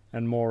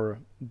 and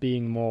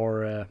being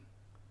more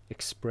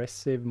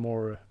expressive,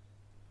 more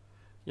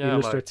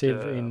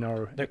illustrative in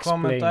our the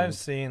comment I've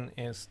seen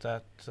is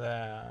that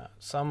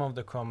some of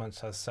the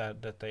comments have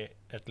said that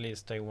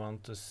they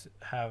want to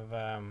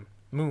have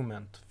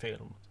movement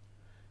filmed.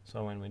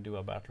 So when we do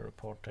a battle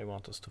report, they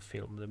want us to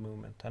film the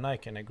movement, and I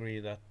can agree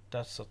that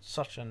that's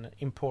such an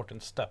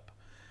important step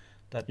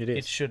that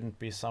it shouldn't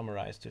be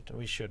summarized.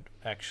 We should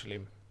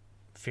actually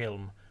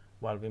film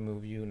while we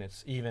move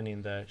units, even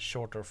in the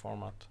shorter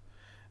format.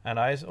 And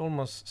I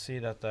almost see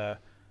that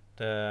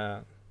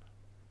the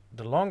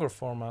longer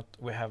format,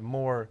 we have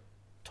more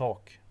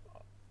talk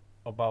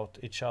about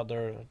each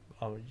other,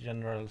 our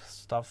general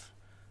stuff.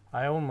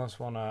 I almost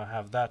want to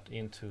have that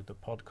into the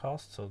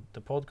podcast. So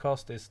the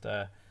podcast is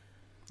the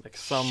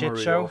summary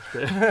shit show.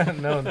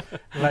 No,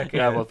 like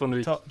but when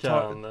we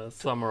can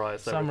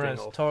summarize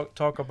everything.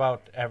 Talk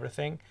about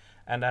everything,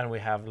 and then we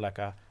have like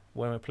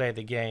when we play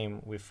the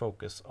game, we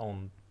focus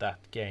on that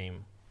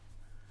game.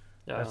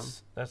 Yeah,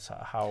 that's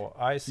how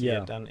I see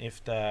it. And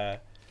if the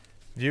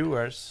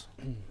viewers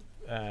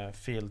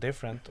feel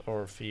different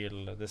or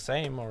feel the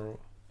same or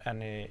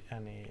any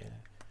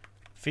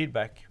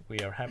feedback, we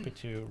are happy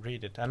to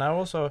read it. And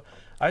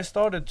I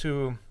started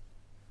to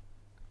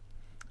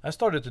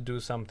do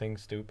something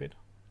stupid.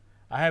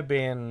 I have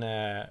been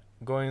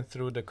going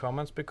through the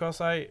comments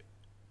because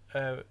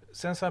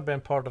since I've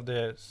been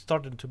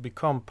started to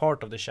become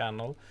part of the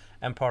channel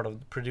and part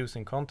of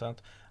producing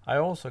content, I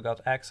also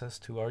got access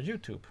to our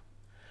YouTube,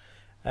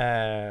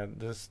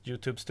 this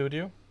YouTube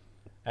studio,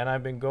 and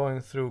I've been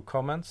going through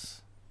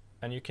comments,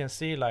 and you can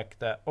see like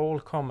the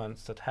old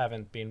comments that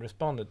haven't been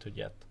responded to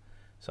yet.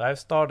 So I've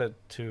started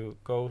to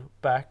go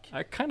back.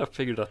 I kind of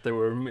figured that they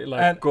were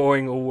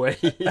going away.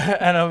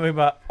 And I'm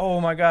about,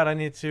 oh my god, I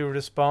need to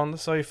respond.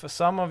 So if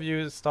some of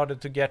you started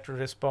to get a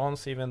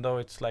response, even though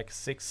it's like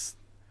 6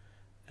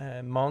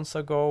 months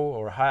ago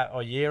or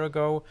a year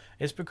ago,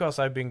 it's because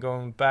I've been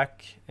going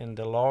back in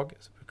the log,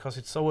 because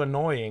it's so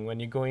annoying when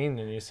you go in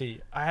and you see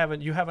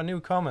you have a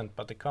new comment,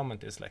 but the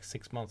comment is like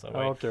 6 months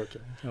away. Okay.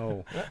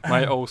 Oh,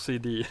 my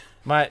OCD.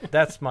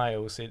 That's my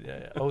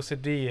OCD.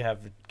 OCD have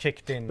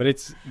kicked in. But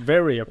it's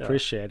very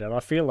appreciated.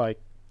 I feel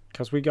like,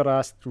 because we got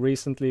asked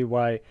recently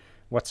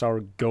what's our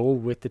goal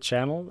with the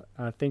channel.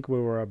 I think we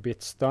were a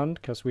bit stunned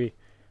because we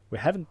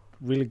haven't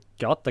really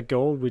got the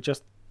goal. We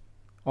just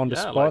on the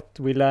spot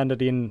we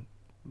landed in.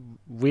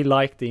 We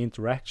like the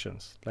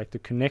interactions, like the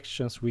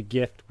connections we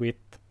get with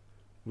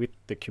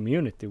the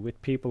community,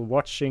 with people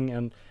watching,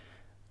 and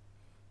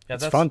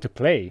it's fun to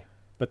play.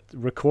 But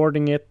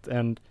recording it,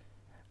 and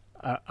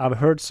I've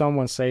heard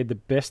someone say the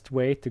best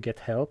way to get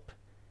help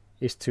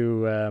is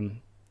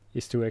to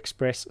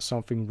express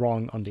something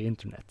wrong on the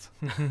internet.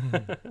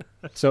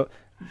 So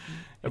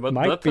it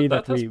might be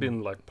that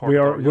we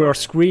are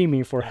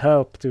screaming for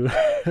help to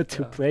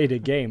play the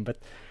game, but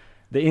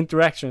the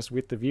interactions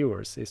with the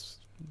viewers is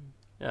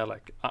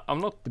I'm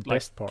not the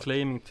best part.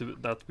 Claiming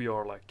that we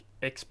are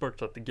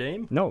experts at the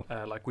game. No.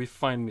 We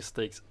find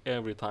mistakes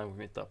every time we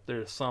meet up.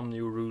 There are some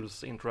new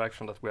rules,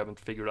 interaction that we haven't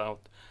figured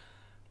out.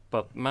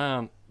 But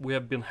man, we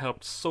have been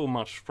helped so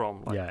much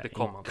from the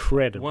comments.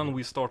 Incredible. When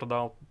we started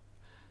out,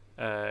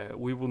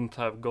 we wouldn't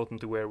have gotten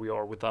to where we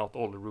are without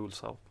all the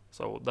rules help.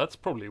 So that's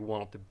probably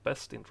one of the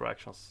best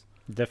interactions.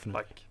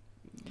 Definitely.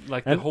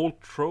 Like the whole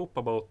trope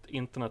about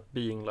internet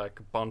being like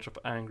a bunch of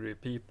angry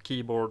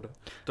keyboard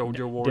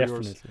dojo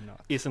warriors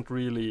isn't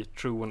really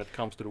true when it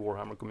comes to the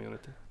Warhammer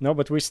community. No,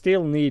 but we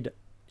still need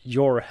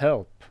your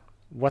help.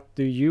 What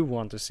do you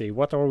want to see?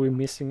 What are we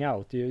missing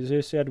out?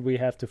 You said we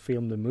have to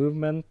film the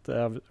movement.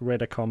 I've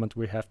read a comment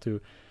we have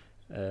to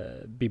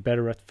be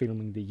better at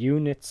filming the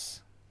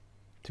units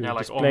to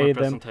display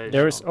them.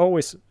 There is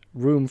always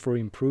room for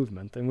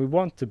improvement, and we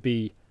want to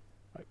be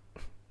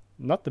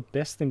not the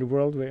best in the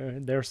world.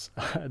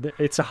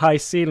 It's a high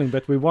ceiling,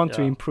 but we want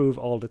to improve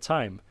all the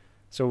time.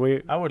 So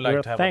I would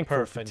like to have a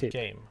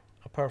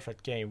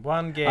perfect game.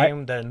 One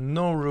game that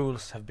no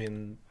rules have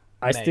been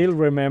made. Still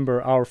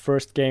remember our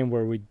first game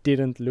where we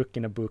didn't look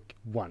in a book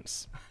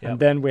once. And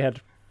then we had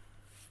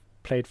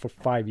played for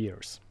 5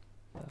 years.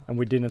 And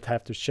we didn't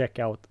have to check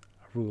out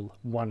a rule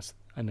once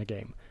in a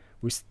game.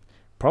 We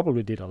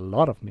probably did a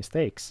lot of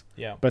mistakes.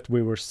 But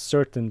we were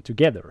certain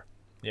together.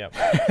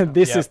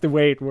 This is the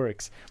way it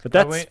works. But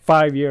that's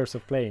 5 years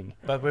of playing.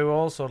 But we were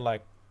also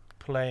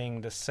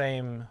playing the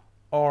same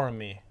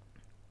army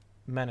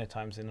many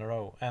times in a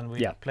row, and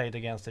we played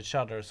against each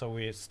other. So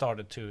we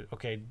started to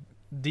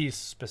these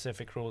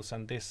specific rules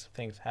and these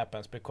things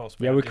happens because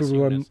we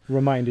could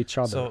remind each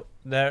other. So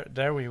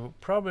there we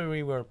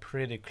probably were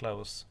pretty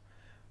close.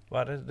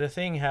 But the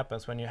thing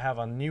happens when you have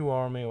a new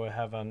army or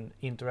have an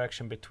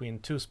interaction between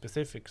two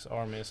specific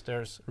armies.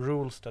 There's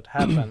rules that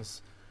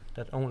happens.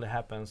 That only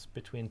happens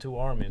between two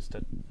armies,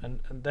 and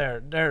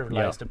there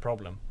lies the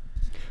problem.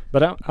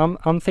 But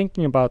I'm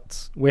thinking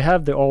about, we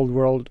have the old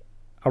world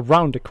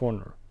around the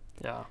corner.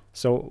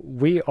 So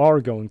we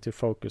are going to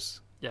focus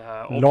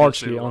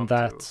largely on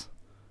that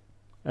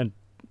and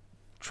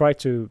try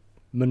to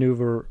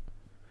maneuver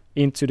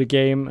into the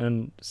game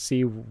and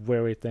see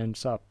where it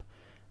ends up.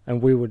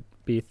 And we would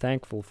be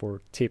thankful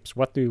for tips.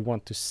 What do you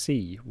want to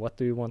see?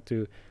 What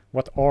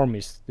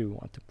armies do you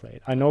want to play?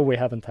 I know we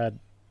haven't had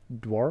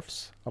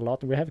dwarfs a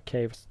lot. We have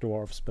caves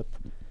dwarfs, but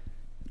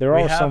there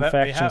are some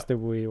factions that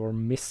we are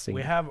missing.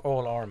 We have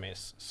all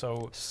armies,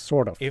 so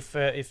sort of. If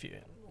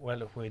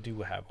we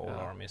do have all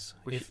armies.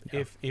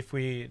 If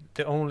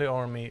the only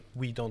army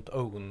we don't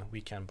own, we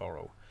can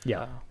borrow.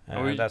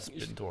 That's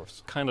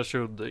dwarves. Kind of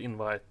should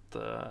invite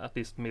at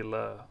least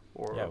Mille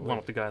or one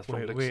of the guys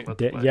from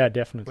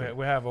definitely.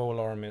 We have all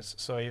armies,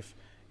 so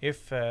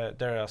if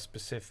there are a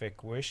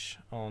specific wish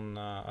on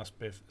a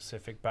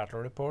specific battle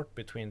report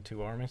between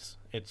two armies,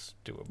 it's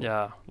doable.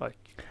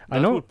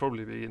 That would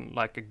probably be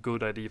a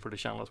good idea for the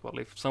channel as well.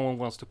 If someone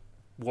wants to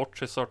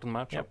watch a certain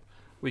matchup,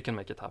 we can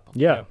make it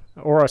happen.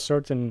 Or a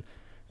certain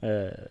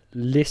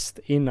list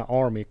in an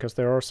army, because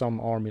there are some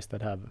armies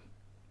that have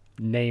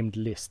named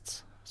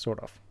lists, sort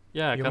of.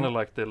 Kind of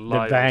like the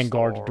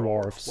Vanguard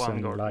dwarfs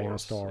and Lion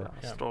Star.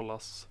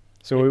 Strollas.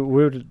 So we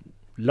would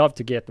love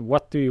to get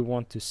what do you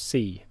want to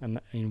see and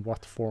in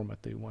what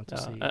format do you want to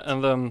see it.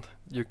 And then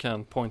you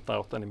can point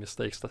out any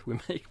mistakes that we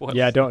make.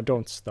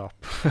 Don't stop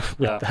with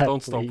that,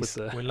 don't stop please.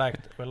 with the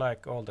we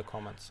like all the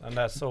comments, and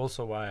that's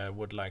also why I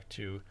would like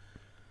to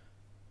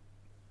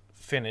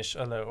finish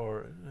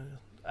or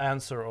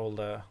answer all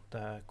the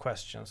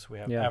questions we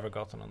have ever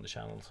gotten on the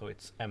channel, so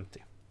it's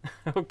empty.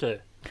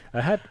 Okay.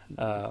 I had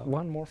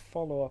one more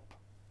follow-up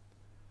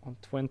on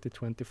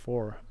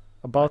 2024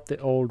 about the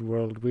old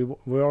world.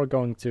 We are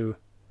going to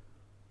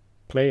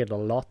play it a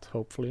lot,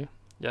 hopefully.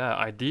 Yeah,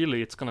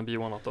 ideally it's gonna be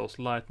one of those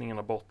lightning in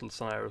a bottle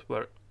scenarios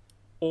where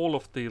all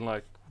of the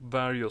like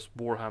various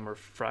Warhammer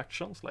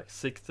fractions, like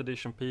 6th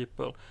edition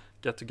people,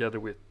 get together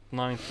with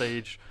 9th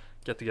age,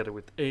 get together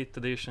with 8th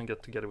edition,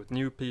 get together with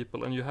new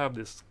people, and you have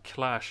this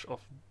clash of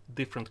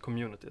different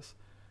communities.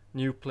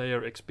 New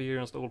player,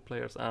 experienced old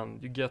players,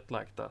 and you get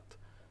like that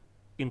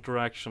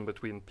interaction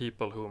between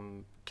people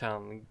who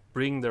can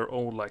bring their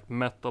own like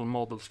metal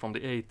models from the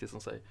 80s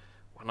and say,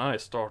 when I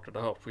started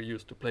out we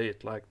used to play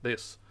it like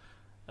this,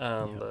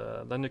 and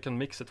then you can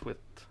mix it with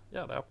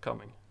the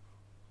upcoming.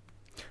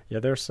 Yeah,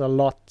 there's a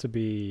lot to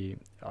be,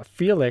 I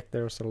feel like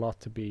there's a lot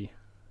to be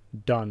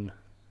done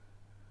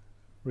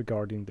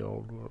regarding the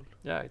old world.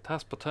 Yeah, it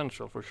has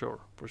potential for sure.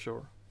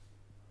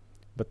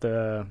 But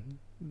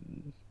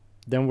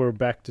then we're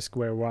back to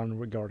square one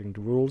regarding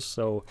the rules,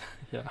 so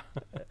yeah.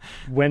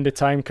 When the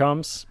time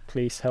comes,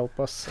 please help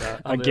us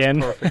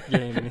again. Perfect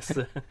game is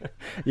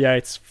yeah,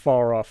 it's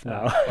far off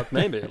now. But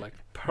maybe like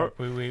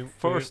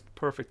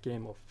perfect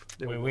game of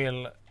we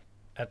will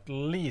at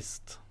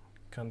least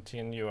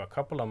continue a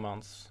couple of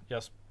months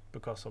just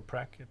because of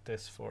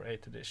practice for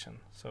 8th edition.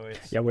 So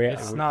it's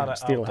it's not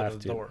still out have of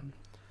the to. door.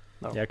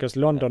 No. Yeah, because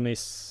London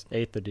is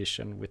 8th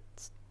edition with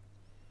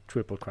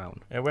Triple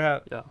Crown. Yeah, we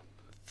had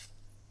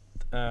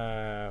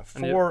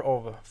 4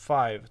 of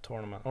 5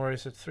 tournaments, or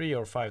is it 3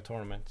 or 5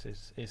 tournaments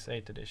is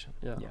 8th edition.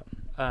 Yeah.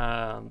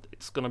 And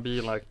it's gonna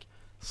be like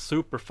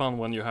super fun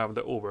when you have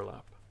the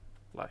overlap.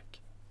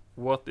 Like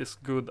what is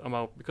good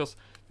about, because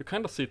you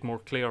kind of see it more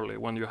clearly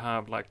when you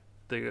have like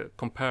the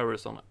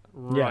comparison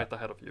right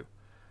ahead of you.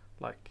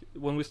 Like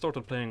when we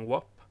started playing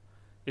WAP,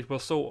 it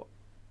was so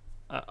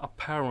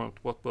apparent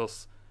what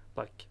was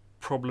like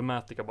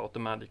problematic about the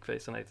magic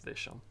phase in 8th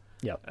edition.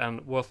 Yeah.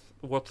 And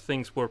what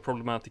things were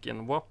problematic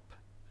in WAP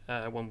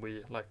when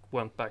we like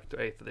went back to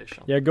 8th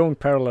edition. Yeah, going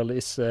parallel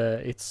is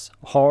it's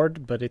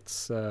hard, but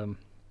it's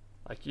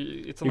like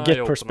it's you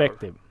get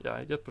perspective. Yeah,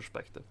 you get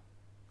perspective.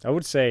 I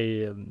would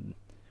say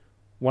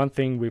one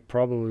thing we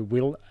probably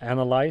will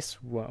analyze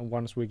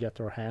once we get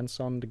our hands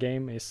on the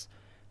game is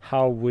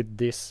how would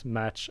this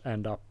match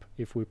end up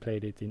if we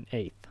played it in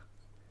 8th?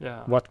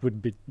 Yeah. What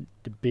would be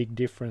the big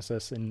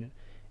differences in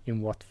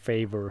what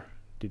favor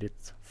did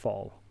it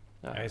fall?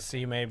 I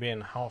see maybe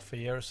in half a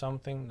year or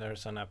something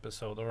there's an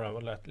episode, or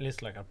at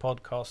least like a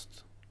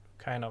podcast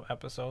kind of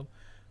episode,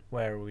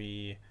 where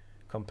we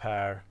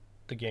compare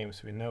the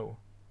games we know,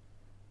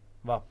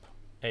 WAP,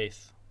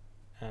 8th,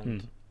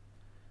 and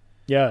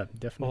yeah,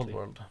 definitely Old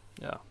World.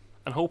 Yeah,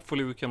 and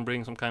hopefully we can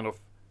bring some kind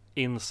of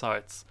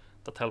insights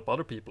that help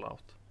other people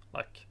out.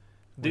 Like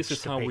this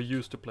is how we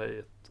used to play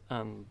it,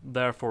 and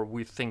therefore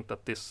we think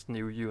that this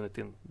new unit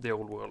in the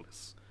Old World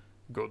is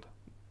good.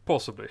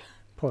 Possibly.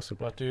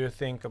 What do you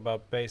think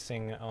about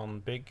basing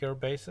on bigger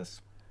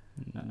bases?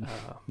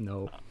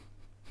 No.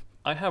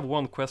 I have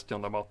one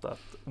question about that.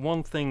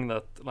 One thing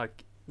that,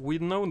 like, we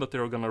know that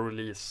they're gonna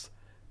release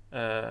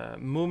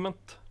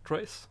movement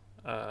trace,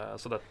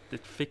 so that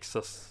it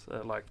fixes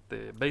like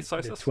the base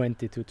sizes. The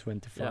 20 to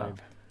 25.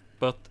 Yeah.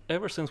 But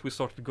ever since we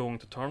started going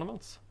to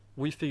tournaments,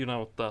 we figured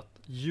out that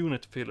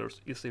unit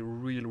fillers is a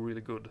really,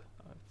 really good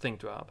thing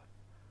to have.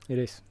 It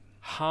is.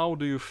 How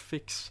do you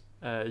fix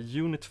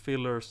unit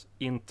fillers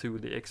into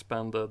the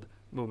expanded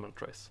movement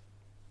trace?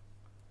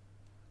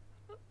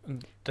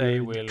 They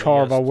will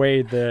carve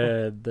away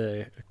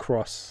the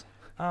cross.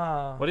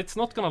 But it's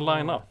not gonna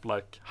line up.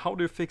 Like, how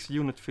do you fix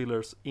unit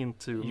fillers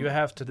into? You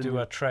have to do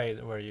a tray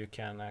where you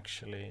can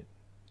actually.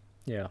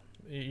 Yeah.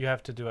 You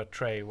have to do a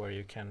tray where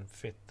you can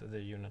fit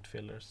the unit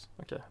fillers.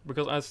 Okay,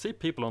 because I see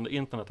people on the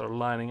internet are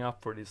lining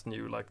up for this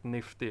new like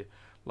nifty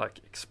like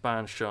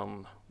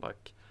expansion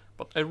like.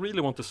 But I really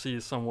want to see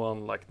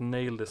someone like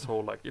nail this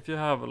whole, like if you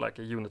have like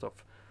a unit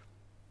of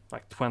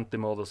like 20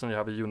 models and you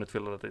have a unit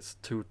filler that is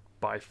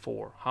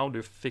 2x4, how do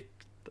you fit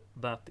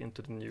that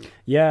into the new?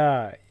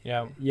 Yeah,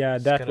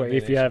 that way.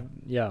 If you have,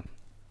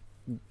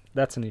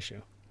 that's an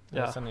issue.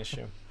 That's an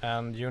issue.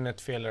 And unit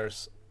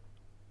fillers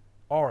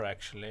are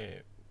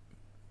actually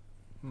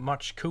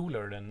much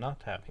cooler than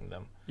not having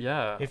them.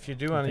 Yeah. If you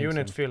do a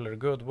unit filler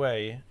good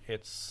way,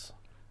 it's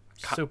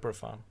super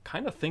fun.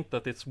 Kind of think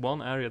that it's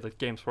one area that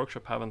Games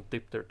Workshop haven't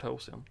dipped their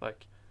toes in,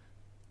 like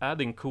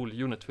adding cool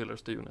unit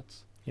fillers to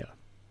units. Yeah,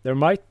 there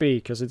might be,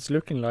 because it's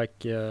looking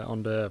like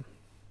on the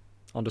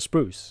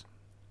spruce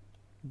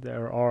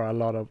there are a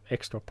lot of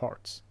extra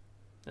parts.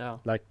 Yeah,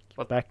 like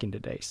back in the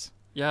days.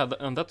 Yeah,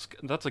 and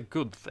that's a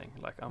good thing.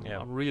 Like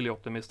I'm really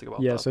optimistic about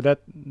that. Yeah, so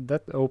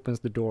that opens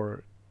the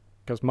door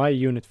Because my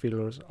unit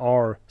fillers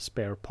are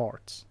spare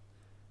parts.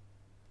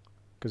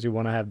 Because you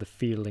want to have the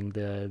feeling,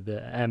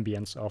 the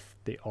ambience of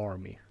the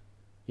army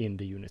in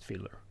the unit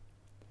filler.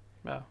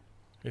 Yeah.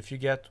 If you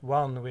get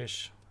one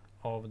wish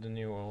of the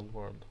new old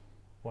world,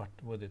 what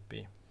would it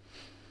be?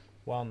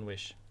 One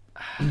wish.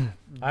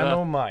 I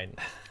know mine.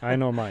 I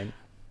know mine.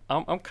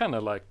 I'm kind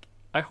of like,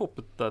 I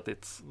hope that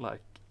it's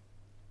like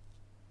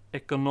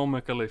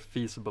economically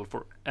feasible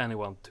for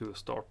anyone to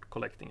start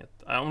collecting it.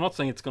 I'm not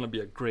saying it's going to be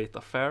a great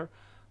affair,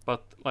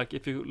 but like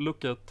if you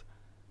look at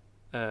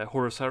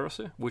Horus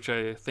Heresy, which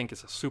I think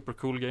is a super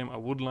cool game, I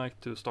would like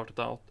to start it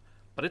out,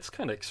 but it's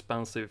kind of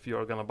expensive if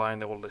you're going to buy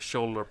all the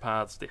shoulder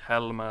pads, the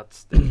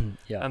helmets,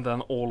 Yeah. and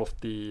then all of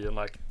the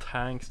like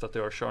tanks that they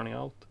are churning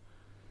out.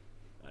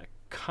 I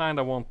kind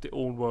of want the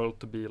old world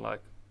to be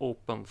like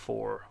open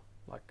for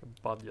like a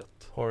budget.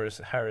 Horus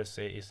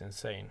Heresy is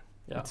insane.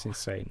 Yeah. It's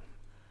insane.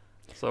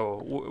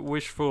 So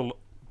wishful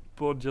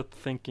budget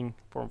thinking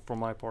from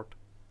my part.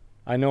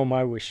 I know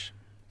my wish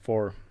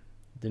for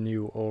the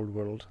new old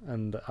world,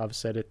 and I've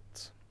said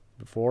it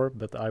before,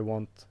 but I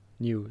want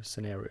new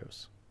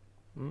scenarios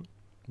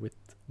with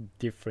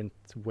different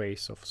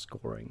ways of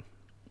scoring.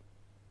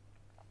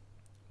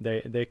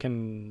 They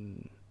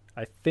can,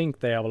 I think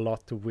they have a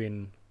lot to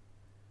win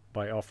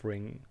by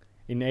offering.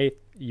 In 8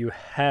 you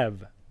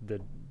have the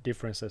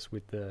differences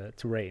with the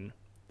terrain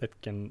that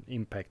can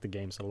impact the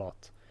games a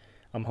lot.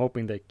 I'm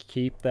hoping they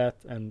keep that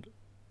and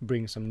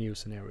bring some new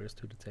scenarios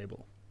to the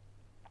table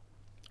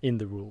in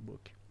the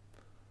rulebook.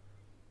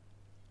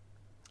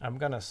 I'm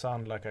gonna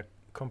sound like a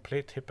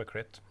complete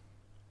hypocrite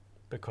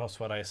because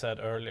what I said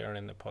earlier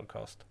in the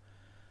podcast.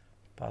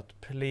 But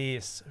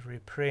please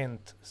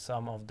reprint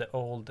some of the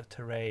old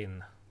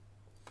terrain.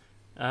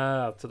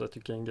 So that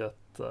you can get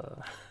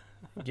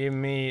Give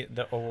me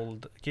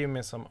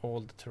some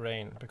old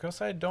terrain,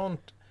 because I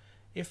don't.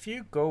 If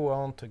you go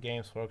on to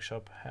Games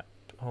Workshop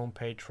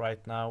homepage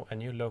right now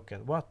and you look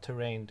at what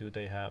terrain do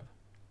they have,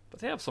 but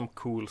they have some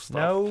cool stuff.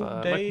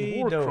 No,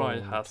 they like Warcry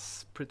don't.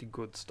 has pretty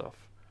good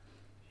stuff.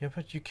 yeah,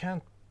 but you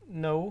can't.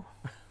 No,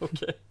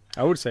 Okay.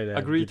 I would say that.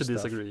 Agree to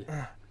disagree.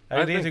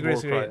 I think disagree.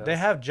 Warcry They has-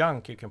 have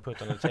junk you can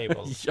put on the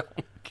table. Junk.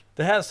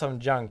 They have some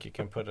junk you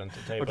can put on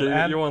the table. Okay,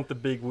 and you want the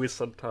big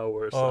wizard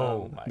towers.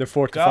 oh and my The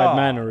fortified God.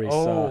 manor is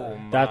Oh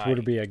that my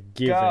would be a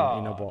given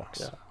in a God. box.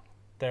 Yeah.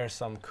 there's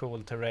some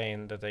cool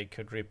terrain that they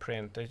could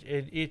reprint.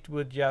 It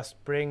would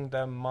just bring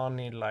them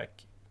money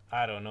like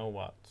I don't know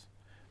what.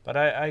 But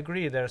I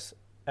agree. There's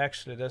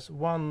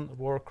one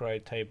Warcry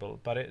table,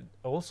 but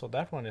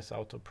that one is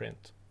out of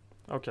print.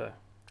 Okay.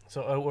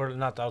 So or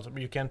not out of,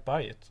 you can't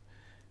buy it.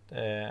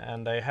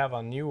 And they have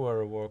a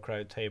newer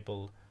Warcry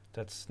table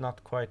that's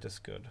not quite as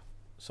good.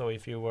 So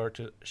if you were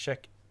to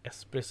check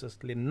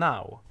explicitly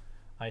now,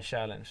 I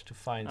challenge to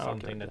find Okay,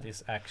 something that okay.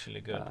 is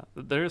actually good.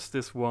 There is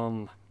this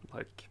one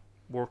like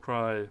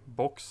Warcry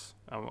box.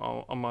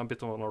 I'm a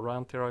bit on a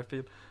rant here, I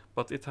feel,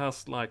 but it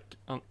has like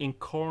an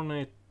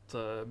incarnate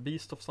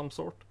beast of some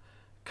sort.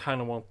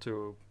 Kind of want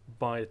to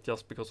buy it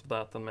just because of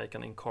that and make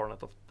an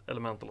incarnate of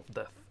elemental of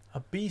death. A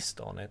beast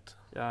on it.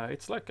 Yeah,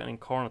 it's like an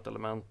incarnate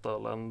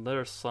elemental, and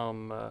there's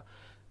some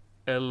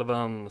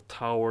elven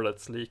tower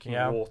that's leaking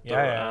water,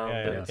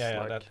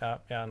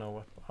 I know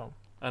what. Oh.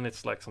 and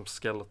it's like some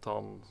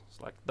skeletons.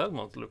 Like that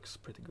one looks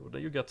pretty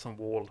good. You get some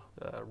wall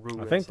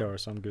ruins. I think there are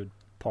some good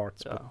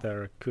parts, Yeah. but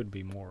there could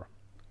be more.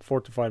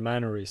 Fortified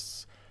manor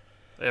is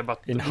yeah, but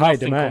in high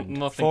demand.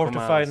 Nothing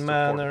Fortified commands to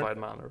manor. Fortified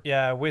manor.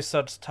 Yeah,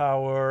 Wizard's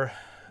Tower.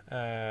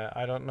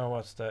 I don't know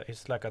what's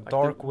it's like a Like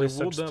dark the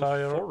Wizard's wooden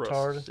Tower.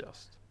 forest,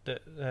 just. The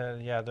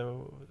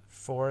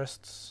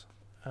forests.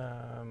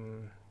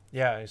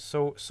 It's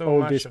so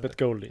oldies much of but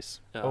goldies.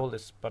 Yeah.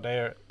 oldest, but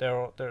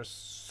they're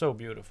so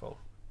beautiful.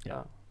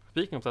 Yeah.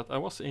 Speaking of that, I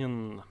was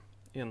in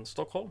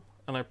Stockholm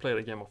and I played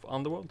a game of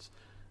Underworlds,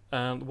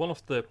 and one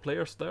of the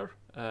players there,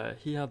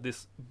 he had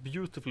this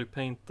beautifully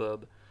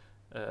painted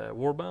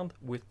warband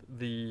with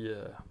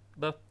the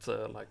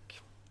like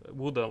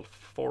wood elf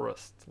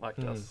forest, like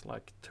as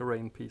like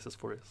terrain pieces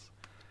for his.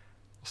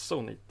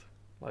 So neat,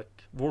 like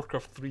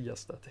Warcraft 3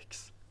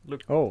 aesthetics.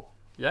 Look, Oh,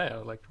 yeah,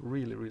 like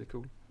really really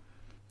cool.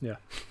 yeah.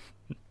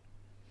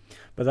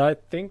 But I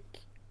think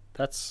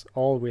that's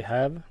all we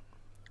have.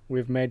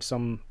 We've made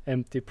some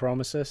empty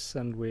promises,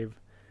 and we've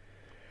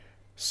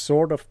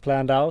sort of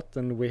planned out,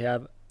 and we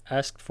have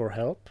asked for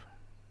help.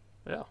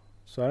 Yeah.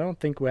 So I don't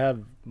think we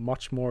have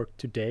much more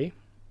today,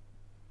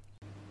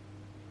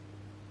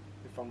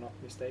 if I'm not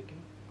mistaken.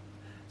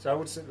 So I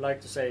would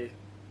like to say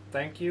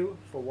thank you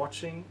for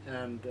watching,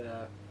 and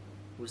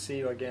we'll see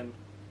you again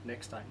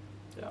next time.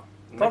 Yeah.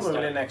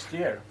 Probably next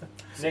year.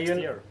 Next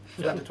year.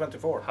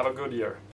 2024. Have a good year.